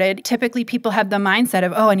business started, typically people have the mindset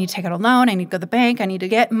of, oh, I need to take out a loan, I need to go to the bank, I need to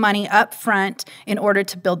get money up front in order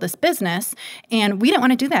to build this business. And we didn't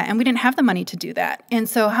want to do that, and we didn't have the money to do that. And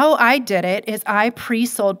so how I did it is I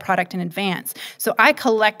pre-sold product in advance. So I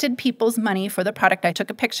collected people's money for the product. I took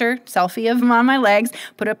a picture, selfie of them on my legs,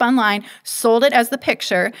 put it up online, sold it as the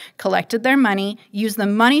picture, collected their money, used the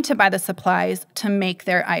money to buy the supplies to make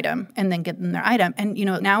their item, and then get them their item. And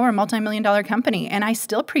now we're a multi-million-dollar company, and I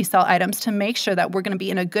still pre-sell items to make sure that we're going to be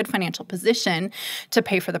in a good financial position to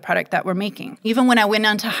pay for the product that we're making. Even when I went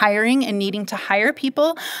on to hiring and needing to hire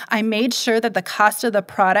people, I made sure that the cost of the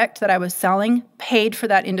product that I was selling paid for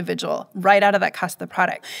that individual right out of that cost of the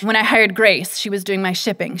product. When I hired Grace, she was doing my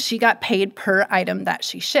shipping. She got paid per item that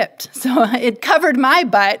she shipped. So it covered my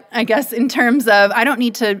butt, I guess, in terms of I don't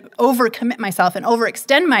need to overcommit myself and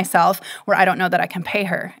overextend myself where I don't know that I can pay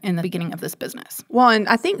her in the beginning of this business. Well, and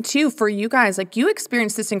I think too, for you guys, like you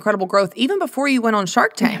experienced this incredible growth even before you went on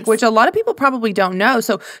Shark Tank, which a lot of people probably don't know.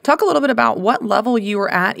 So talk a little bit about what level you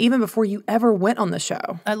were at even before you ever went on the show.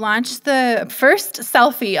 I launched the first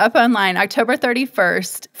selfie up online October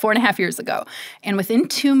 31st, 4.5 years ago. And within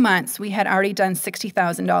 2 months, we had already done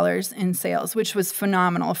 $60,000 in sales, which was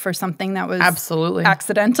phenomenal for something that was absolutely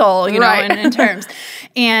accidental, you know, in terms.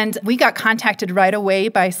 And we got contacted right away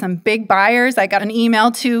by some big buyers. I got an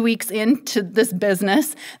email 2 weeks into this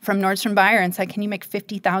business from Nordstrom buyer and said, can you make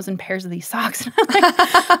 50,000 pairs of these socks? And I'm like,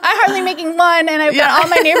 I'm hardly making one. And I've got all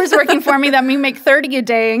my neighbors working for me that we make 30 a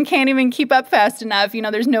day and can't even keep up fast enough. You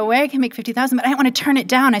know, there's no way I can make 50,000, but I don't want to turn it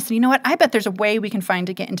down. I said, you know what? I bet there's a way we can find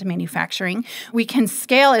to get into manufacturing. We can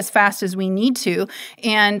scale as fast as we need to.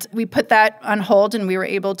 And we put that on hold, and we were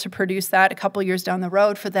able to produce that a couple years down the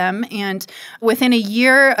road for them. And within a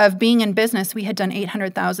year of being in business, we had done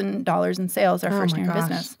 $800,000 in sales our first year in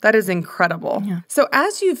business. That is incredible. Yeah. So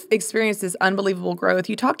as you've experienced this unbelievable growth,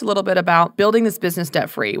 you talked a little bit about building this business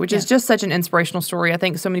debt-free, which is just such an inspirational story. I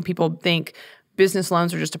think so many people think business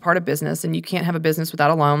loans are just a part of business, and you can't have a business without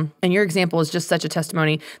a loan. And your example is just such a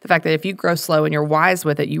testimony. The fact that if you grow slow and you're wise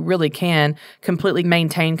with it, you really can completely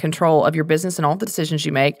maintain control of your business and all the decisions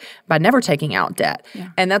you make by never taking out debt. Yeah.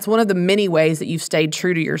 And that's one of the many ways that you've stayed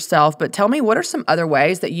true to yourself. But tell me, what are some other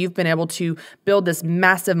ways that you've been able to build this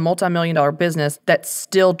massive multi-million-dollar business that's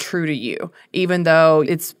still true to you? Even though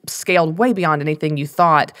it's scaled way beyond anything you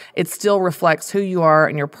thought, it still reflects who you are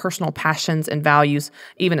and your personal passions and values,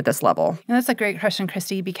 even at this level. And that's a great question,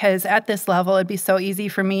 Christy, because at this level, it'd be so easy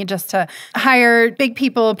for me just to hire big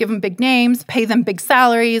people, give them big names, pay them big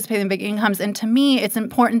salaries, pay them big incomes. And to me, it's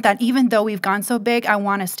important that even though we've gone so big, I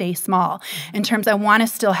want to stay small. In terms, I want to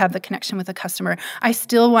still have the connection with the customer. I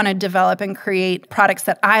still want to develop and create products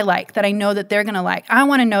that I like, that I know that they're going to like. I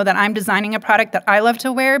want to know that I'm designing a product that I love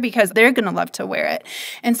to wear because they're going to love to wear it.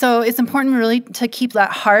 And so it's important really to keep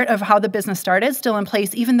that heart of how the business started still in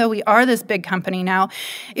place, even though we are this big company now.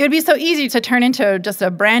 It would be so easy to turn into just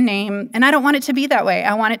a brand name, and I don't want it to be that way.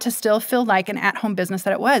 I want it to still feel like an at-home business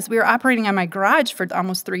that it was. We were operating on my garage for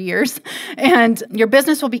almost 3 years, and your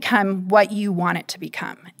business will become what you want it to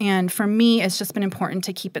become. And for me, it's just been important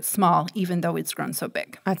to keep it small, even though it's grown so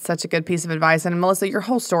big. That's such a good piece of advice. And Melissa, your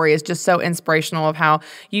whole story is just so inspirational of how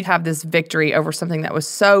you have this victory over something that was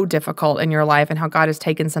so difficult in your life, and how God has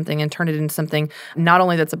taken something and turned it into something not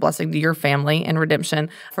only that's a blessing to your family and redemption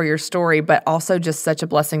for your story, but also just such a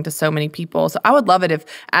blessing to so many people. So I would love it if,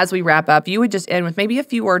 as we wrap up, you would just end with maybe a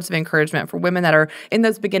few words of encouragement for women that are in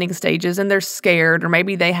those beginning stages and they're scared, or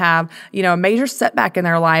maybe they have, a major setback in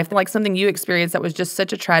their life, like something you experienced that was just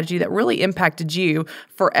such a tragedy that really impacted you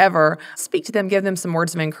forever. Speak to them, give them some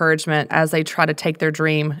words of encouragement as they try to take their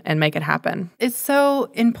dream and make it happen. It's so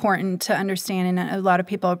important to understand, and a lot of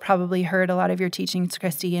people have probably heard a lot of your teachings,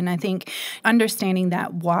 Christy, and I think understanding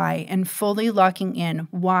that why and fully locking in,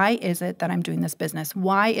 why is it that I'm doing this business?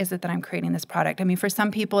 Why is it that I'm creating in this product. I mean, for some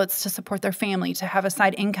people, it's to support their family, to have a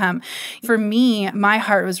side income. For me, my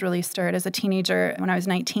heart was really stirred as a teenager. When I was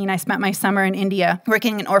 19, I spent my summer in India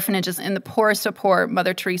working in orphanages in the poorest of poor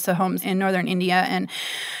Mother Teresa homes in northern India. And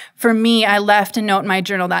for me, I left a note in my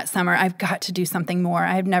journal that summer, I've got to do something more.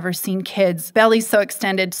 I've never seen kids, bellies so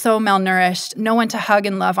extended, so malnourished, no one to hug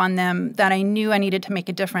and love on them, that I knew I needed to make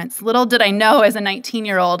a difference. Little did I know as a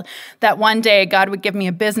 19-year-old that one day God would give me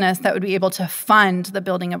a business that would be able to fund the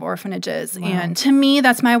building of orphanages. Wow. And to me,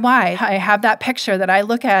 that's my why. I have that picture that I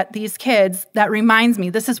look at these kids that reminds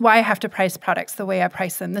me, this is why I have to price products the way I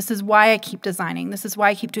price them. This is why I keep designing. This is why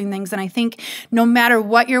I keep doing things. And I think no matter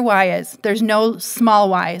what your why is, there's no small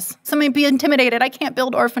whys. Somebody be intimidated. I can't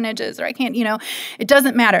build orphanages, or I can't, it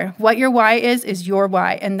doesn't matter. What your why is your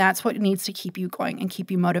why. And that's what needs to keep you going and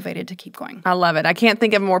keep you motivated to keep going. I love it. I can't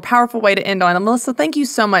think of a more powerful way to end on. Melissa, thank you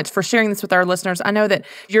so much for sharing this with our listeners. I know that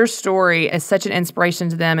your story is such an inspiration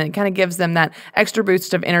to them, and it kind of gives them that extra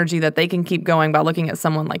boost of energy that they can keep going by looking at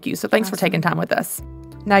someone like you. So thanks for taking time with us.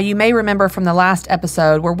 Now, you may remember from the last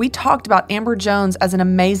episode where we talked about Amber Jones as an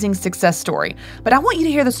amazing success story, but I want you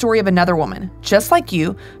to hear the story of another woman, just like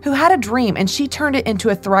you, who had a dream and she turned it into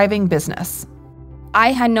a thriving business.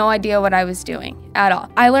 I had no idea what I was doing at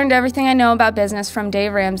all. I learned everything I know about business from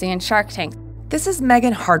Dave Ramsey and Shark Tank. This is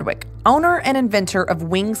Megan Hardwick, owner and inventor of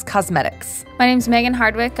Wings Cosmetics. My name's Megan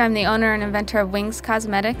Hardwick. I'm the owner and inventor of Wings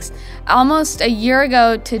Cosmetics. Almost a year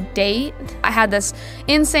ago to date, I had this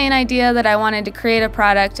insane idea that I wanted to create a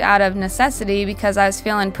product out of necessity because I was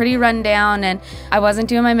feeling pretty run down and I wasn't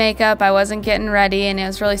doing my makeup, I wasn't getting ready, and it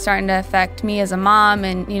was really starting to affect me as a mom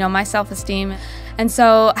and, my self-esteem. And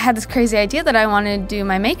so I had this crazy idea that I wanted to do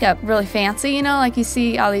my makeup really fancy, like you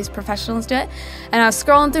see all these professionals do it. And I was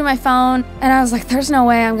scrolling through my phone and I was like, there's no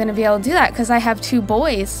way I'm going to be able to do that because I have 2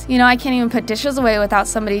 boys. I can't even put dishes away without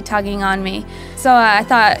somebody tugging on me. So I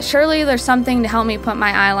thought, surely there's something to help me put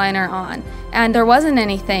my eyeliner on. And there wasn't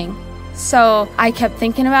anything. So I kept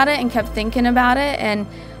thinking about it and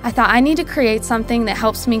I thought I need to create something that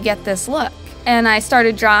helps me get this look. And I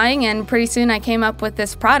started drawing, and pretty soon I came up with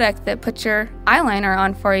this product that puts your eyeliner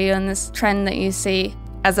on for you in this trend that you see.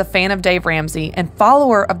 As a fan of Dave Ramsey and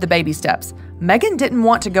follower of the baby steps, Megan didn't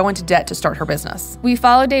want to go into debt to start her business. We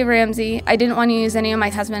followed Dave Ramsey. I didn't want to use any of my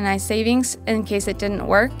husband and I's savings in case it didn't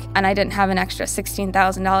work, and I didn't have an extra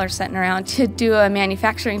 $16,000 sitting around to do a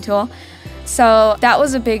manufacturing tool. So that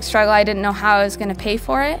was a big struggle. I didn't know how I was going to pay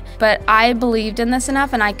for it, but I believed in this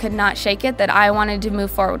enough and I could not shake it that I wanted to move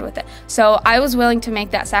forward with it. So I was willing to make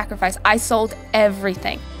that sacrifice. I sold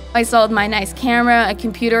everything. I sold my nice camera, a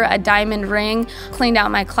computer, a diamond ring, cleaned out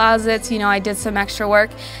my closets, I did some extra work.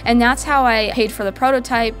 And that's how I paid for the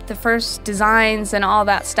prototype, the first designs and all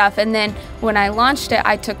that stuff. And then when I launched it,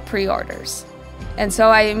 I took pre-orders. And so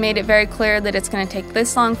I made it very clear that it's going to take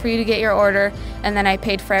this long for you to get your order, and then I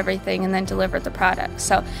paid for everything and then delivered the product.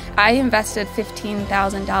 So I invested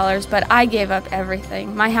 $15,000, but I gave up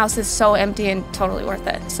everything. My house is so empty and totally worth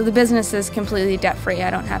it. So the business is completely debt-free.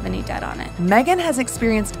 I don't have any debt on it. Megan has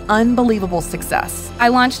experienced unbelievable success. I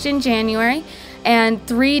launched in January. And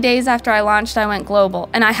 3 days after I launched, I went global.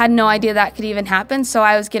 And I had no idea that could even happen. So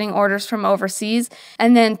I was getting orders from overseas.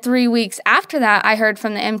 And then 3 weeks after that, I heard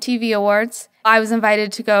from the MTV Awards. I was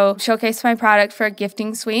invited to go showcase my product for a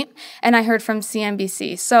gifting suite. And I heard from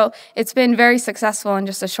CNBC. So it's been very successful in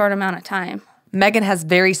just a short amount of time. Megan has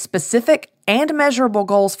very specific and measurable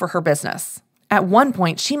goals for her business. At one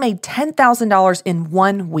point, she made $10,000 in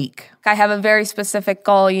 1 week. I have a very specific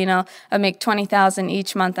goal, I make $20,000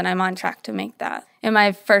 each month, and I'm on track to make that in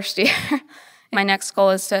my first year. My next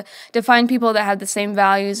goal is to find people that have the same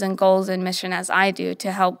values and goals and mission as I do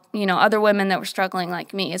to help, other women that were struggling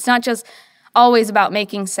like me. It's not just always about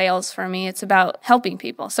making sales for me. It's about helping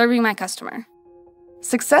people, serving my customer.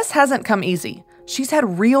 Success hasn't come easy. She's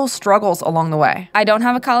had real struggles along the way. I don't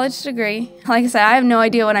have a college degree. Like I said, I have no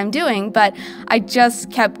idea what I'm doing, but I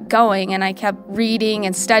just kept going and I kept reading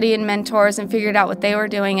and studying mentors and figured out what they were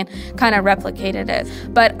doing and kind of replicated it.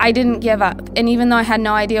 But I didn't give up. And even though I had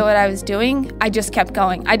no idea what I was doing, I just kept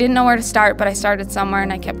going. I didn't know where to start, but I started somewhere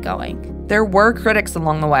and I kept going. There were critics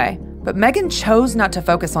along the way, but Megan chose not to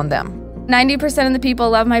focus on them. 90% of the people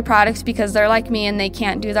love my products because they're like me and they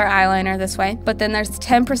can't do their eyeliner this way. But then there's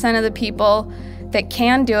 10% of the people that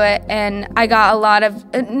can do it, and I got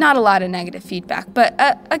not a lot of negative feedback, but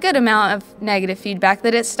a good amount of negative feedback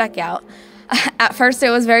that it stuck out. At first, it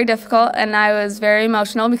was very difficult, and I was very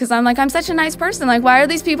emotional because I'm such a nice person. Why are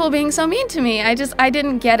these people being so mean to me? I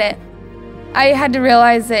didn't get it. I had to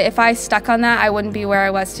realize that if I stuck on that, I wouldn't be where I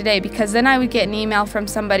was today, because then I would get an email from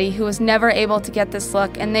somebody who was never able to get this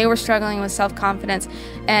look and they were struggling with self-confidence.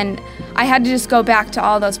 And I had to just go back to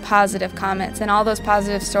all those positive comments and all those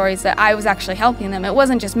positive stories that I was actually helping them. It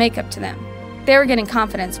wasn't just makeup to them. They were getting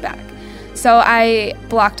confidence back. So I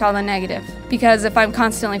blocked all the negative, because if I'm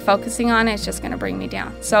constantly focusing on it, it's just going to bring me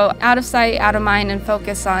down. So out of sight, out of mind, and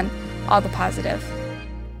focus on all the positive.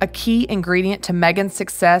 A key ingredient to Megan's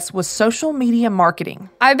success was social media marketing.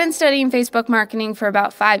 I've been studying Facebook marketing for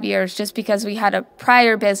about 5 years, just because we had a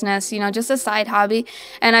prior business, just a side hobby.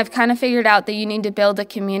 And I've kind of figured out that you need to build a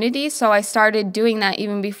community. So I started doing that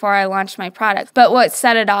even before I launched my product. But what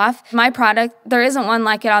set it off, my product, there isn't one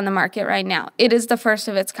like it on the market right now. It is the first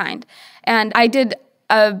of its kind. And I did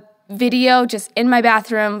a video just in my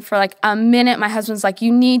bathroom for like a minute. My husband's like, you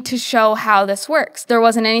need to show how this works. There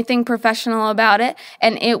wasn't anything professional about it,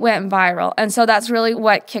 and it went viral. And so that's really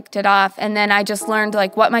what kicked it off. And then I just learned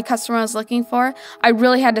like what my customer was looking for. I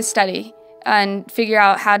really had to study and figure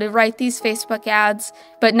out how to write these Facebook ads,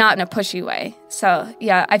 but not in a pushy way. So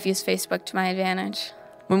yeah, I've used Facebook to my advantage.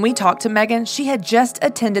 When we talked to Megan, she had just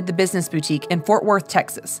attended the Business Boutique in Fort Worth,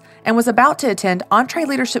 Texas, and was about to attend Entree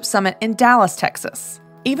Leadership Summit in Dallas, Texas.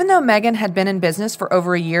 Even though Megan had been in business for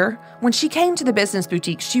over a year, when she came to the Business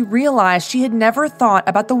Boutique, she realized she had never thought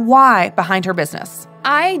about the why behind her business.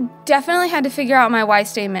 I definitely had to figure out my why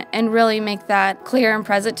statement and really make that clear and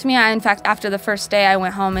present to me. In fact, after the first day, I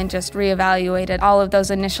went home and just reevaluated all of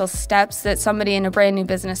those initial steps that somebody in a brand new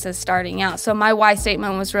business is starting out. So my why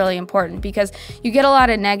statement was really important, because you get a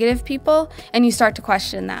lot of negative people and you start to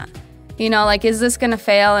question that. Like, is this going to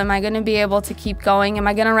fail? Am I going to be able to keep going? Am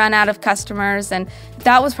I going to run out of customers? And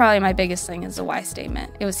that was probably my biggest thing, is the why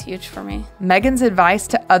statement. It was huge for me. Megan's advice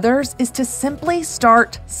to others is to simply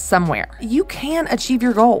start somewhere. You can achieve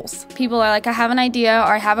your goals. People are like, I have an idea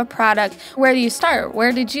or I have a product. Where do you start?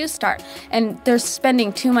 Where did you start? And they're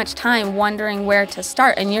spending too much time wondering where to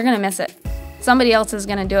start, and you're going to miss it. Somebody else is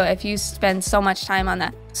going to do it if you spend so much time on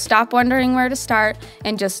that. Stop wondering where to start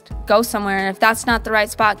and just go somewhere. And if that's not the right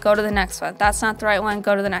spot, go to the next one. If that's not the right one,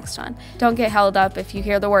 go to the next one. Don't get held up if you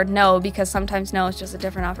hear the word no, because sometimes no is just a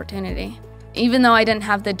different opportunity. Even though I didn't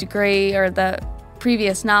have the degree or the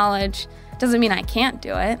previous knowledge, doesn't mean I can't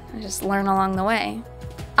do it. I just learn along the way.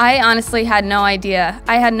 I honestly had no idea.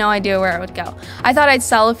 I had no idea where it would go. I thought I'd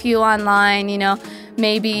sell a few online,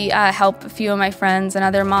 maybe help a few of my friends and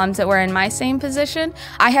other moms that were in my same position.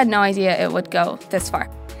 I had no idea it would go this far.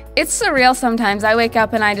 It's surreal sometimes. I wake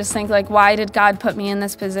up and I just think, like, why did God put me in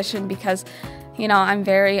this position? Because, I'm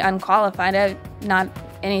very unqualified. I'm not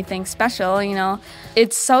anything special,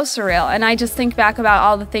 It's so surreal. And I just think back about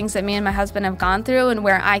all the things that me and my husband have gone through and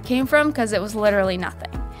where I came from, because it was literally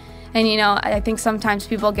nothing. And, I think sometimes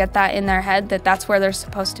people get that in their head, that that's where they're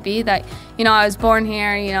supposed to be, that, I was born here,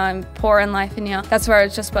 I'm poor in life, and, that's where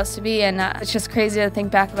it's just supposed to be. And it's just crazy to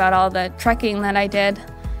think back about all the trekking that I did.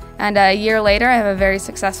 And a year later, I have a very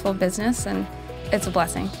successful business, and it's a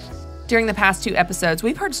blessing. During the past 2 episodes,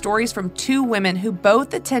 we've heard stories from 2 women who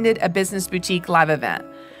both attended a Business Boutique live event.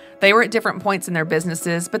 They were at different points in their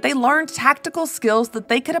businesses, but they learned tactical skills that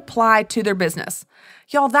they could apply to their business.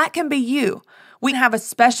 Y'all, that can be you. We have a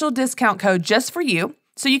special discount code just for you,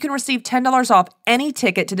 so you can receive $10 off any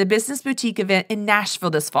ticket to the Business Boutique event in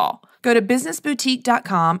Nashville this fall. Go to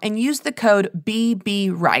businessboutique.com and use the code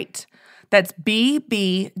BBWright. That's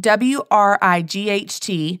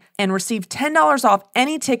BBWRIGHT, and receive $10 off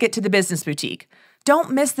any ticket to the Business Boutique.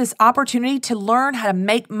 Don't miss this opportunity to learn how to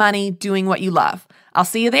make money doing what you love. I'll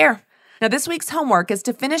see you there. Now, this week's homework is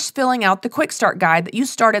to finish filling out the Quick Start Guide that you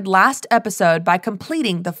started last episode by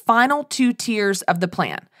completing the final 2 tiers of the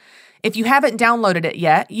plan. If you haven't downloaded it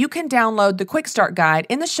yet, you can download the Quick Start Guide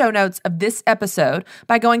in the show notes of this episode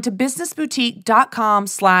by going to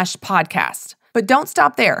businessboutique.com/podcast. But don't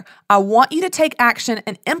stop there. I want you to take action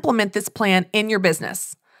and implement this plan in your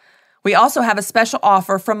business. We also have a special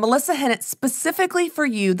offer from Melissa Hennett specifically for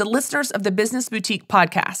you, the listeners of the Business Boutique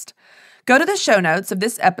podcast. Go to the show notes of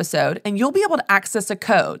this episode and you'll be able to access a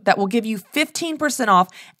code that will give you 15% off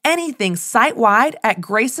anything site-wide at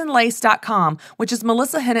graceandlace.com, which is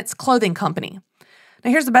Melissa Hennett's clothing company.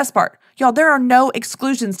 Now, here's the best part. Y'all, there are no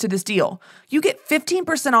exclusions to this deal. You get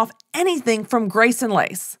 15% off anything from Grace and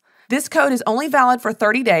Lace. This code is only valid for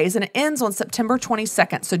 30 days and it ends on September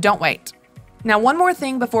 22nd, so don't wait. Now, one more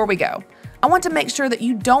thing before we go. I want to make sure that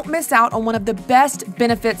you don't miss out on one of the best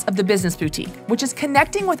benefits of the Business Boutique, which is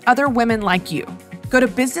connecting with other women like you. Go to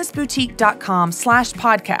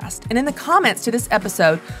businessboutique.com/podcast, and in the comments to this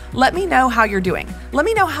episode, let me know how you're doing. Let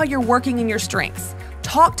me know how you're working in your strengths.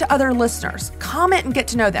 Talk to other listeners, comment and get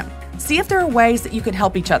to know them. See if there are ways that you can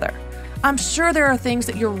help each other. I'm sure there are things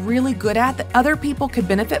that you're really good at that other people could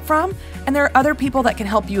benefit from, and there are other people that can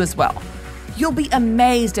help you as well. You'll be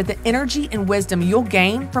amazed at the energy and wisdom you'll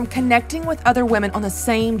gain from connecting with other women on the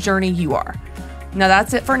same journey you are. Now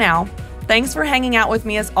that's it for now. Thanks for hanging out with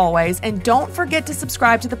me as always, and don't forget to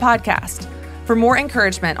subscribe to the podcast. For more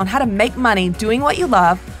encouragement on how to make money doing what you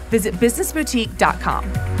love, visit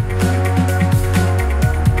businessboutique.com.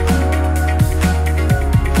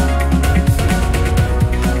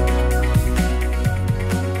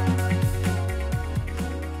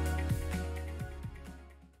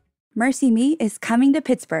 Mercy Me is coming to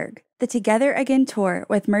Pittsburgh. The Together Again tour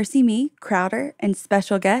with Mercy Me, Crowder, and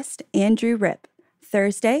special guest Andrew Rip.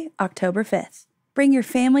 Thursday, October 5th. Bring your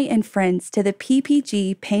family and friends to the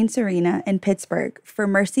PPG Paints Arena in Pittsburgh for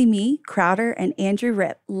Mercy Me, Crowder, and Andrew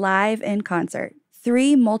Rip live in concert.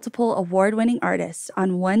 3 multiple award-winning artists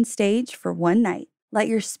on one stage for one night. Let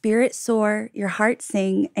your spirit soar, your heart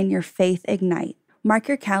sing, and your faith ignite. Mark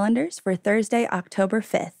your calendars for Thursday, October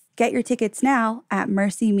 5th. Get your tickets now at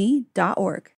mercyme.org.